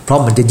เพราะ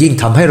มันจะยิ่ง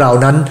ทำให้เรา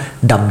นั้น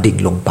ดำดิ่ง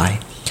ลงไป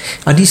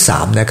อันที่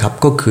3นะครับ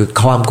ก็คือ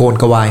ความโกรธ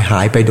กระวายหา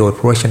ยไปโดยพ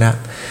ระวจนะ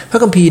พระ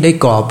คัมภีร์ได้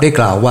ก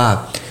ล่าวว่า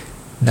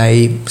ใน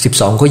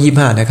12ข้อ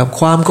25นะครับ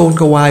ความโกรธ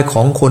กระวายข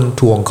องคน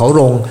ถ่วงเขา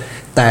ลง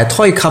แต่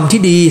ถ้อยคำ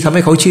ที่ดีทำใ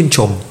ห้เขาชื่นช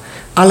ม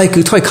อะไรคื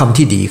อถ้อยคำ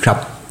ที่ดีครับ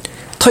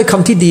ถ้อยค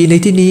ำที่ดีใน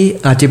ที่นี้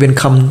อาจจะเป็น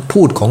คำ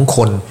พูดของค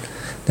น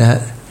นะฮะ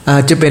อา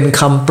จจะเป็น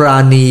คำปรา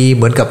ณีเ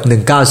หมือนกับ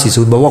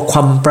1940บอกว่าคว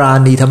ามปรา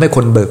ณีทำให้ค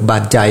นเบิกบา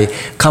นใจ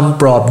คำ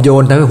ปลอบโย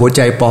นทำให้หัวใ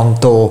จปอง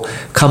โต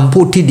คำ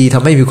พูดที่ดีท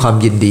ำให้มีความ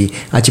ยินดี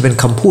อาจจะเป็น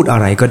คำพูดอะ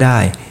ไรก็ได้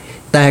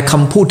แต่ค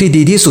ำพูดที่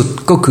ดีที่สุด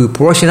ก็คือพ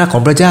ระวจนะขอ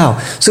งพระเจ้า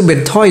ซึ่งเป็น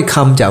ถ้อยค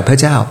ำจากพระ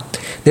เจ้า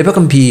ในพระ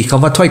คัมภีร์ค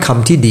ำว่าถ้อยค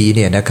ำที่ดีเ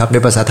นี่ยนะครับใน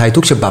ภาษาไทย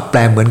ทุกฉบับแปล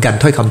เหมือนกัน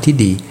ถ้อยคำที่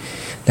ดี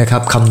นะครั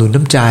บคำหนุน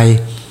น้ำใจ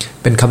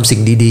เป็นคำสิ่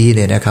งดีๆเ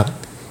นี่ยนะครับ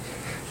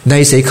ใน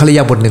เสคริย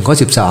าบท1ข้อ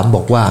13บ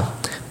อกว่า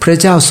พระ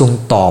เจ้าทรง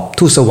ตอบ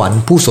ทูตสวรร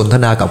ค์ผู้สนท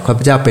นากับข้าพ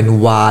เจ้าเป็น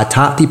วาท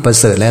ะที่ประ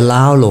เสริฐและล้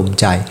าโลม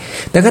ใจ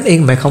ดังนั้นเอง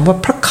หมายความว่า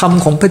พระค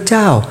ำของพระเ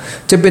จ้า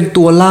จะเป็น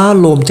ตัวล้า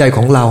โลมใจข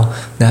องเรา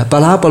นะป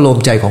ระโลม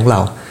ใจของเรา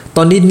ต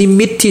อนนี้นิ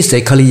มิตที่เส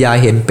คริยา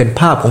เห็นเป็น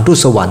ภาพของทูต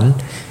สวรรค์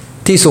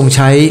ที่ทรงใ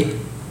ช้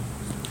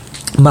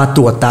มาต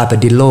รวจตาแผ่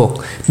นดินโลก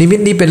นิมิต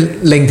นี้เป็น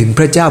เล็งถึงพ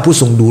ระเจ้าผู้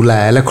ทรงดูแล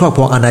และครอบค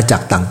รองอาณาจั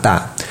กรต่า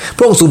งๆพ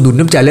ระองค์ทรงดุล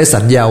น้ำใจและ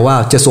สัญญาว่า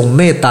จะทรงเ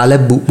มตตาและ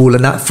บูร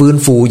ณะฟื้น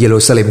ฟูเย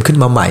รูซาเล็มขึ้น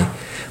มาใหม่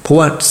เพราะ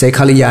ว่าเสค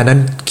ริยานั้น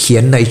เขีย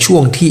นในช่ว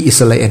งที่อิส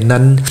ราเอล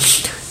นั้น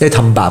ได้ท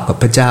ำบาปกับ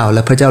พระเจ้าแล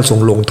ะพระเจ้าทรง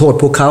ลงโทษ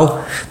พวกเขา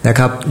นะค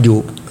รับอยู่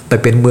ไป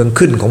เป็นเมือง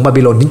ขึ้นของบา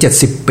บิโลนถึง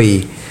70ปี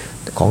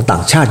ของต่า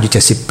งชาติอยู่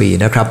70ปี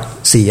นะครับ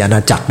4อาณ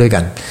าจักรด้วยกั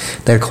น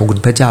แต่ของคุณ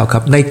พระเจ้าครั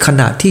บในข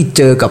ณะที่เ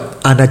จอกับ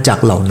อาณาจัก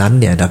รเหล่านั้น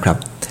เนี่ยนะครับ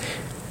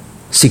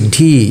สิ่ง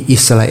ที่อิ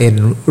สราเอล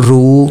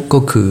รู้ก็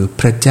คือ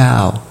พระเจ้า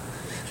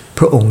พ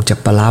ระองค์จะ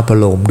ประ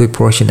โลมด้วยพร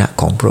ะวจนะ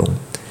ของพระองค์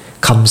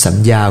คำสัญ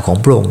ญาของ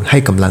พระองค์ให้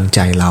กำลังใจ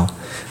เรา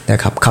นะ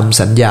ครับคำ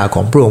สัญญาข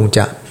องพระองค์จ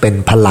ะเป็น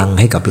พลัง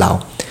ให้กับเรา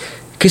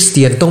คริสเ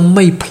ตียนต้องไ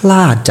ม่พล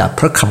าดจาก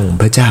พระคำของ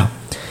พระเจ้า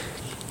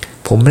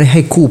ผมได้ใ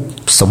ห้คู่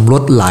สมร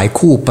สหลาย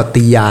คู่ป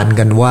ฏิญาณ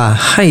กันว่า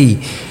ให้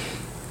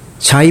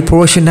ใช้พระ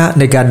วจนะ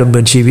ในการดำเนิ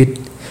นชีวิต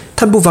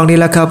ท่านผู้ฟังนี่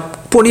แหละครับ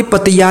พวกนี้ป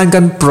ฏิญาณกั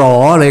นปลอ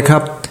เลยครั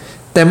บ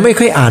แต่ไม่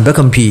ค่อยอ่านพระ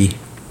คัมภีร์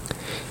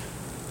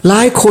หล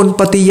ายคน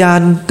ปฏิญา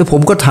ณแต่ผ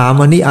มก็ถาม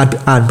วันนี้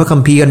อ่านพระคั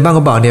มภีร์กันบ้างห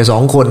รือเปล่าเนี่ย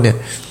2คนเนี่ย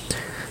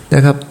น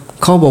ะครับ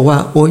เขาบอกว่า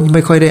โอ๊ยไ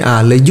ม่ค่อยได้อ่า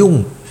นเลยยุ่ง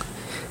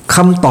ค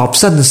ำตอบ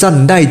สั้น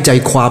ๆได้ใจ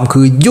ความ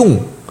คือยุ่ง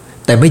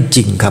แต่ไม่จ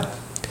ริงครับ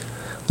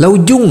แล้ว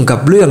ยุ่งกับ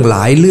เรื่องหล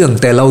ายเรื่อง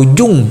แต่เรา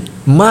ยุ่ง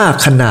มาก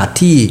ขนาด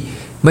ที่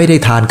ไม่ได้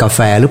ทานกาแฟ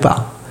หรือเปล่า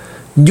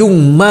ยุ่ง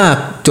มาก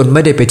จนไ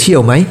ม่ได้ไปเที่ย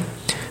วไหม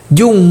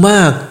ยุ่งม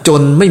ากจ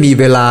นไม่มี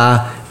เวลา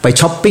ไป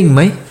ช้อปปิ้งไห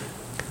ม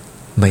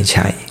ไม่ใ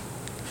ช่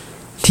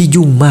ที่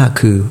ยุ่งมาก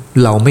คือ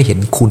เราไม่เห็น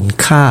คุณ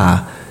ค่า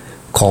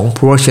ของพ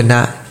ระวจนะ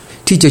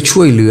ที่จะ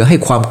ช่วยเหลือให้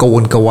ความกังว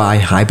ลกวาย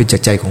หายไปจา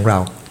กใจของเรา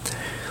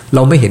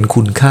ไม่เห็น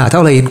คุณค่าถ้า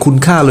เราเห็นคุณ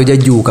ค่าเราจะ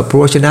อยู่กับพระ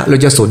วจนะเรา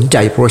จะสนใจ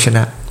พระวจน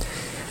ะ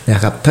น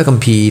ะครับพระคัม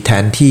ภีร์แท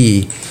นที่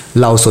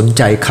เราสนใ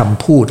จค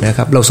ำพูดนะค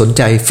รับเราสนใ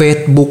จ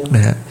Facebook น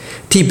ะฮะ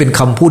ที่เป็น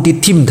คำพูดที่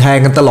ทิ่มแทง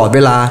กันตลอดเว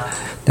ลา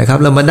นะครับ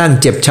เรามานั่ง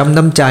เจ็บช้ำ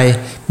น้ำใจ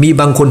มี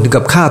บางคนถึง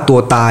กับฆ่าตัว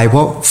ตายเพร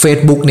าะ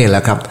Facebook เนี่ยแหล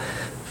ะครับ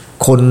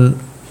คน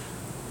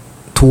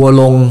ทัว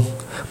ลง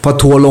พอ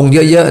ทัวลง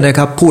เยอะๆนะค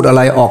รับพูดอะไ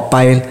รออกไป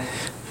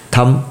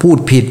พูด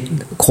ผิด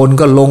คน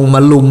ก็ลงม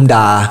าลุม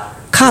ด่า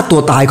ฆ่าตั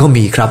วตายเขา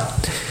มีครับ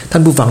ท่า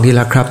นผู้ฟังที่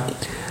รักครับ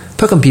พ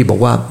ระคัมภีร์บอก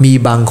ว่ามี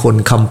บางคน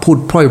คำพูด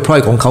พร่อย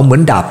ๆของเขาเหมือ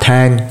นดาบแท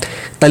ง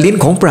แต่ลิ้น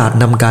ของปราชญ์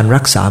นำการ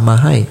รักษามา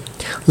ให้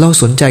เรา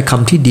สนใจค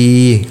ำที่ดี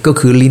ก็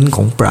คือลิ้นข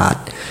องปราช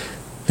ญ์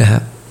นะฮ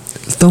ะ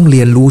ต้องเ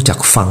รียนรู้จาก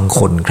ฟัง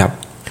คนครับ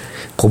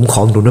ผมข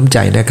อหนุนน้ำใจ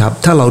นะครับ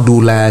ถ้าเราดู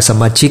แลส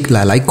มาชิกห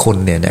ลายๆคน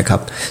เนี่ยนะครั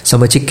บส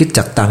มาชิกคิด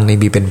จักตังใน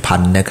มีเป็นพั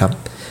นนะครับ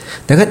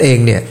ดังนั้นเอง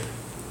เนี่ย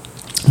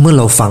เมื่อเ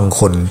ราฟัง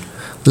คน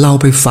เรา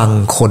ไปฟัง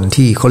คน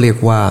ที่เขาเรียก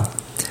ว่า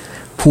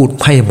พูด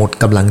ให้หมด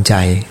กำลังใจ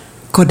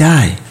ก็ได้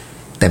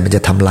แต่มันจะ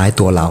ทำร้าย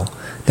ตัวเรา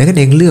ดังนั้น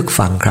เองเลือก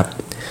ฟังครับ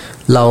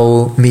เรา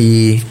มี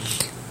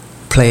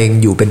เพลง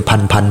อยู่เป็นพั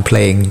นเพล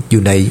งอ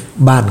ยู่ใน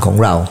บ้านของ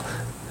เรา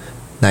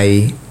ใน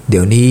เดี๋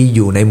ยวนี้อ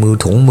ยู่ในมื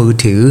อ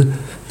ถือ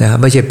นะ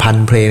ไม่ใช่พัน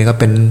เพลงนะครับ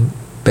เ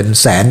ป็น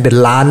แสนเป็น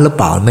ล้านหรือเ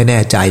ปล่าไม่แน่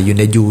ใจอยู่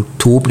ใน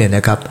YouTube เนี่ยน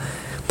ะครับ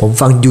ผม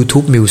ฟัง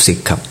YouTube Music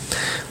ครับ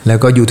แล้ว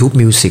ก็ YouTube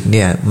Music เ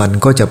นี่ยมัน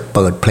ก็จะเ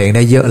ปิดเพลงไ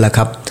ด้เยอะแล้วค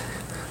รับ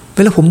เว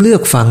ลาผมเลือ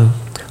กฟัง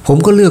ผม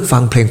ก็เลือกฟั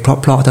งเพลงเ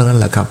พราะๆทั้งนั้น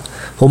แหละครับ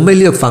ผมไม่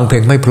เลือกฟังเพล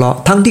งไม่เพราะ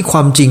ทั้งที่คว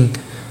ามจริง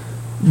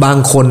บาง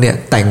คนเนี่ย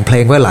แต่งเพล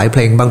งไว้หลายเพ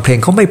ลงบางเพลง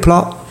เขาไม่เพรา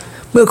ะ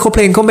เมื่อเขาเพ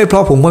ลงเขาไม่เพรา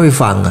ะผมก็ไม่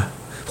ฟังอ่ะ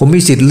ผมมี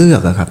สิทธิ์เลือ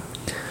กอะครับ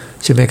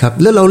ใช่ไหมครับ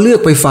แล้วเราเลือก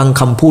ไปฟัง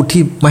คำพูด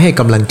ที่ไม่ให้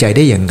กำลังใจไ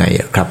ด้ยังไง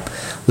อะครับ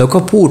แล้วก็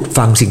พูด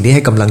ฟังสิ่งที่ใ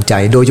ห้กำลังใจ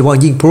โดยเฉพาะ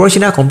ยิ่งพระวจ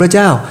นะของพระเ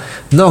จ้า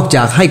นอกจ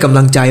ากให้กำ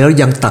ลังใจแล้ว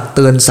ยังตักเ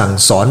ตือนสั่ง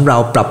สอนเรา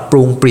ปรับป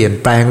รุงเปลี่ยน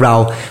แปลงเรา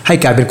ให้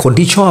กลายเป็นคน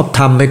ที่ชอบท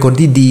ำเป็นคน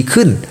ที่ดี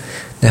ขึ้น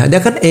นะดั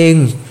งนั้นเอง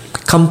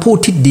คำพูด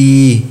ที่ดี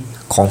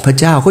ของพระ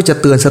เจ้าก็จะ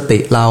เตือนสติ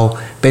เรา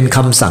เป็นค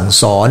ำสั่ง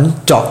สอน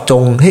เจาะจ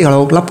งให้เรา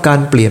รับการ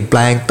เปลี่ยนแปล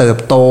งเติบ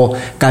โต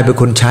กลายเป็น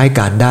คนใช้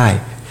การได้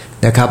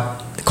นะครับ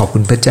ขอบคุ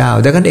ณพระเจ้า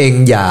ดังนั้นเอง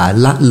อย่า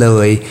ละเล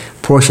ย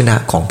พระวจนะ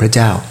ของพระเ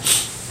จ้า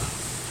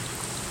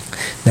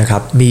นะครั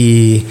บมี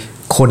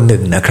คนหนึ่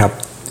งนะครับ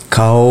เข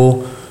า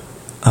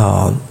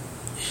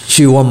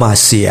ชื่อว่ามา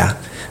เซีย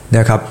น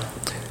ะครับ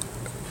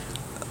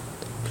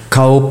เข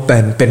า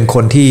เป็นค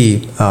นที่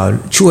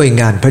ช่วย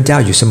งานพระเจ้า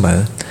อยู่เสมอ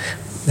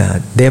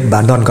เดฟบา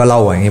ร์นอนก็เล่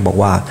าอย่างนี้บอก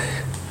ว่า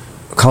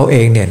เขาเอ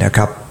งเนี่ยนะค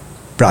รับ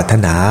ปรารถ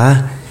นา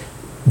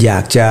อยา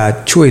กจะ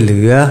ช่วยเห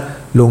ลือ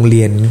โรงเ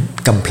รียน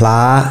กำพร้า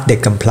เด็ก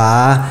กำพร้า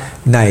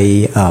ใน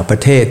ประ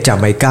เทศจา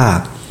เมกา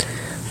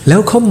แล้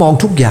วเขามอง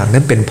ทุกอย่าง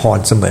นั้นเป็นพร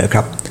เสมอค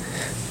รับ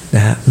น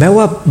ะฮะแม้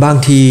ว่าบาง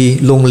ที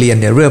โรงเรียน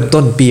เนี่ยเริ่ม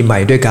ต้นปีใหม่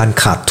ด้วยการ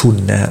ขาดทุน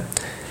นะฮะ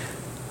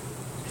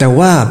แต่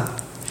ว่า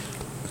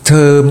เธ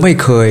อไม่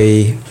เคย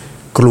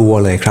กลัว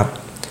เลยครับ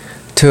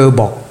เธอ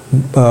บ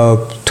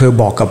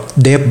อกกับ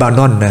เดฟบาร์น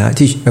อนนะฮะ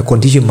ที่คน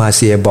ที่ชื่อมาเ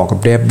ซียบอกกับ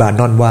เดฟบาร์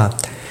นอนว่า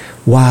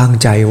วาง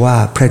ใจว่า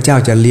พระเจ้า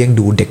จะเลี้ยง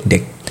ดูเด็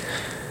ก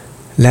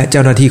ๆและเจ้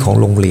าหน้าที่ของ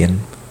โรงเรียน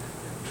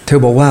เธอ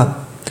บอกว่า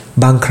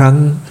บางครั้ง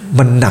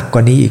มันหนักก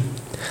ว่านี้อีก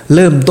เ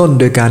ริ่มต้น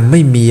โดยการไ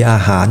ม่มีอา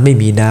หารไม่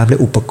มีน้ำและ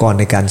อุปกรณ์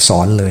ในการส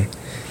อนเลย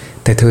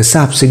แต่เธอซ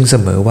าบซึ้งเส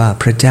มอว่า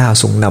พระเจ้า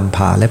ทรงนำพ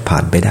าและผ่า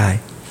นไปได้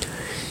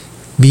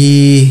มี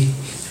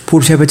ผู้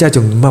ใช้พระเจ้าจ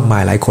ำนวนมากมา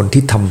ยหลายคน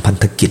ที่ทำพัน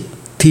ธกิจ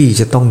ที่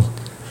จะต้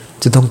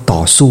องต่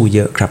อสู้เย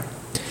อะครับ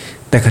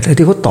แต่ขณะ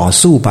ที่เขาต่อ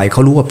สู้ไปเข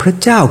ารู้ว่าพระ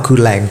เจ้าคือ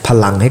แรงพ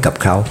ลังให้กับ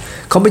เขา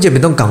ไม่จำเป็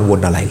นต้องกังวล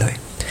อะไรเลย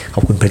ข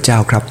อบคุณพระเจ้า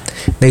ครับ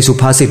ในสุ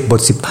ภาษิตบ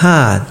ท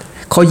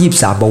15ข้อ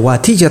23บอกว่า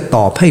ที่จะต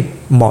อบให้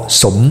เหมาะ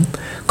สม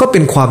ก็เป็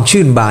นความ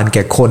ชื่นบานแ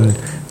ก่คน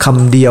ค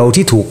ำเดียว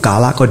ที่ถูกกา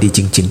ละก็ดีจ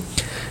ริง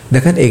ๆดั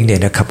งนั้นเองเนี่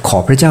ยนะครับขอ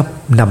พระเจ้า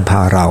นำพ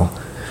าเ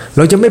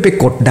ราจะไม่ไป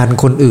กดดัน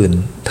คนอื่น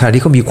ถ้า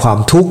ที่เขามีความ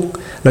ทุกข์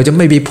เราจะไ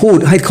ม่ไปพูด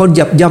ให้เขา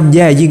ย่ำแ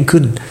ย่ยิ่ง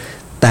ขึ้น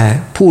แต่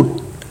พูด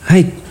ให้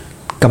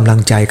กำลัง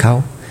ใจเขา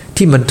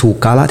ที่มันถูก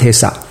กาลเท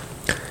ศะ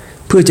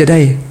เพื่อจะได้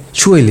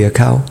ช่วยเหลือ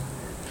เขา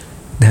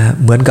นะ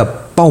เหมือนกับ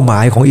เป้าหมา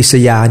ยของอิส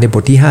ยาห์ในบ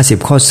ทที่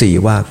50ข้อ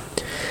4ว่า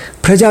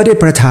พระเจ้าได้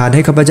ประทานใ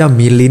ห้ข้าพเจ้า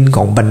มีลิ้นข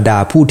องบรรดา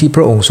ผู้ที่พ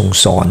ระองค์ทรง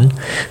สอน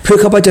เพื่อ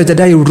ข้าพเจ้าจะ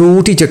ได้รู้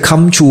ที่จะค้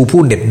ำชู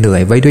ผู้เหน็ดเหนื่อ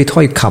ยไว้ด้วยถ้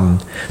อยค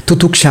ำ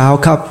ทุกๆเช้า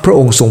ครับพระอ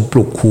งค์ทรงป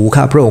ลุกหู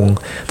ข้าพระองค์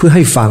เพื่อใ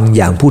ห้ฟังอ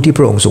ย่างผู้ที่พ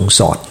ระองค์ทรงส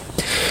อน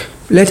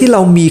และที่เร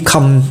ามีค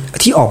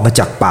ำที่ออกมา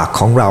จากปาก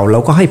ของเรา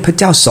ก็ให้พระ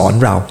เจ้าสอน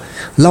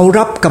เรา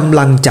รับกำ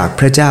ลังจาก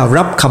พระเจ้า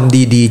รับค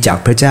ำดีๆจาก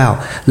พระเจ้า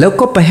แล้ว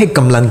ก็ไปให้ก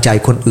ำลังใจ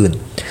คนอื่น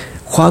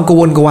ความกัง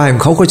วลกระวายขอ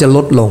งเขาก็จะล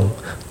ดลง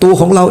ตัว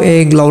ของเราเอ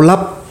งเรารั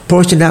บพระ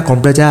วจนะของ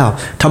พระเจ้า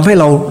ทำให้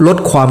เราลด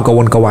ความกังว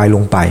ลกระวายล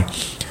งไป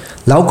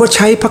เราก็ใ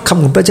ช้พระค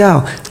ำของพระเจ้า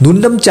หนุน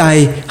น้ำใจ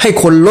ให้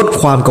คนลด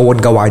ความกังวล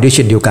กระวายด้วยเ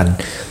ช่นเดียวกัน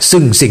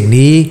ซึ่งสิ่ง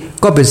นี้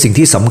ก็เป็นสิ่ง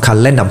ที่สำคัญ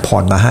และนำพ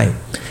รมาให้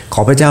ข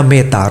อพระเจ้าเม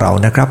ตตาเรา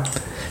นะครับ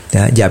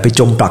อย่าไป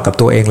จมปลักกับ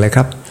ตัวเองเลยค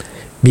รับ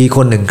มีค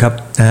นหนึ่งครับ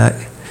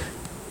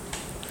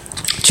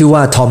ชื่อว่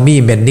าทอมมี่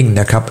แมนนิง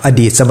นะครับอ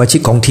ดีตสมาชิ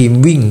กของทีม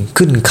วิ่ง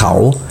ขึ้นเขา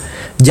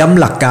ย้ำ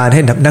หลักการใ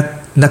ห้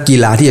นักกี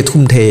ฬาที่จะทุ่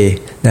มเท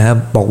นะครับ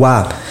บอกว่า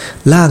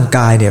ร่างก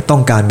ายเนี่ยต้อ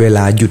งการเวล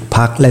าหยุด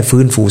พักและ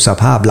ฟื้นฟูส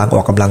ภาพหลังอ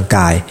อกกำลังก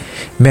าย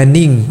แมน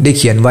นิงได้เ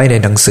ขียนไว้ใน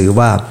หนังสือ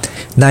ว่า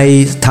ใน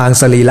ทาง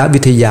สรีรวิ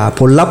ทยา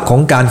ผลลัพธ์ขอ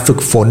งการฝึก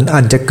ฝนอั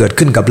นจะเกิด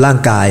ขึ้นกับร่าง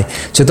กาย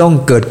จะต้อง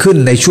เกิดขึ้น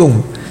ในช่วง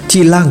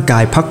ที่ร่างกา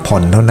ยพักผ่อ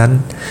นเท่านั้น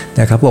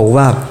นะครับบอก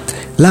ว่า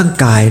ร่าง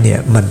กายเนี่ย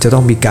มันจะต้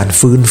องมีการ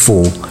ฟื้นฟู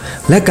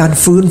และการ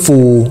ฟื้นฟู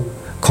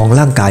ของ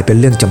ร่างกายเป็น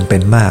เรื่องจำเป็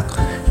นมาก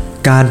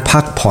การพั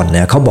กผ่อนเ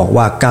นี่ยเขาบอก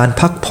ว่าการ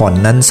พักผ่อน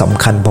นั้นส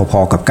ำคัญพอ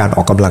ๆกับการอ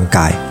อกกำลังก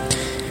าย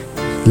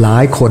หลา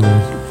ยคน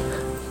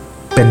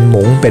เป็น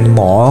หม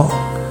อ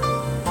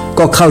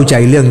ก็เข้าใจ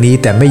เรื่องนี้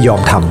แต่ไม่ยอ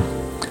มท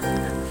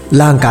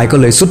ำร่างกายก็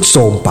เลยทรุดโท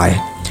รมไป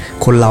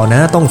คนเราน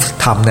ะต้อง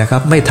ทำนะครั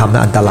บไม่ทำน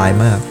ะอันตราย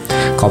มาก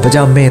ขอพระเจ้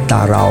าเมตตา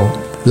เรา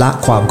ละ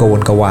ความกังว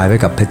ลกวายไว้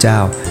กับพระเจ้า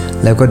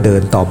แล้วก็เดิ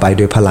นต่อไปโ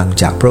ดยพลัง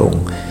จากพระอง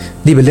ค์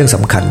นี่เป็นเรื่องส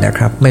ำคัญนะค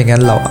รับไม่งั้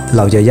นเ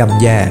ราจะย่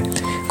ำแย่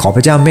ขอพ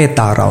ระเจ้าเมต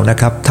ตาเรานะ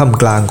ครับท่าม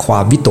กลางควา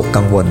มวิตก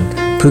กังวล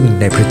พึ่ง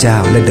ในพระเจ้า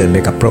และเดินไป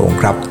กับพระองค์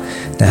ครับ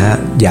นะฮะ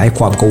อย่าให้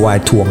ความกังวล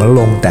ถ่วงเรา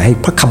ลงแต่ให้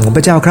พระคำของพ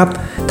ระเจ้าครับ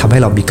ทำให้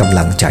เรามีกำ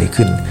ลังใจ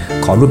ขึ้น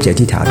ขอร่วมใจอ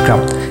ธิษฐานครับ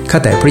ข้า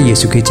แต่พระเย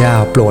ซูคริสต์เจ้า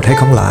โปรดให้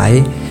ทั้งหลาย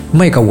ไ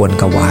ม่กังวล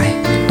กวาย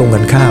ตรงกั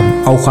นข้าม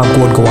เอาความกั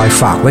งวลกวาย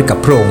ฝากไว้กับ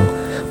พระองค์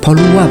เพราะ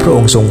รู้ว่าพระอ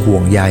งค์ทรงห่ว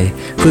งใย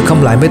เพื่อค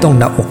ำหลายไม่ต้อง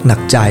หนักอกหนั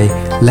กใจ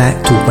และ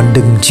ถูกมัน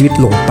ดึงชีวิต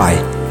ลงไป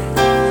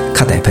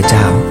ข้าแต่พระเ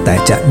จ้าแต่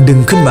จะดึง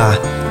ขึ้นมา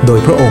โดย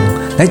พระองค์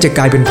และจะก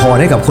ลายเป็นพร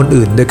ให้กับคน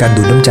อื่นโดยการ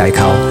ดูดน้ำใจเ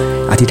ขา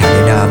อธิษฐานใน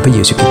นามพระเย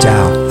ซูคริสต์เจ้า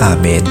อา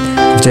เมน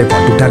พระเจ้าพ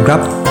รทุกท่านครั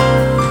บ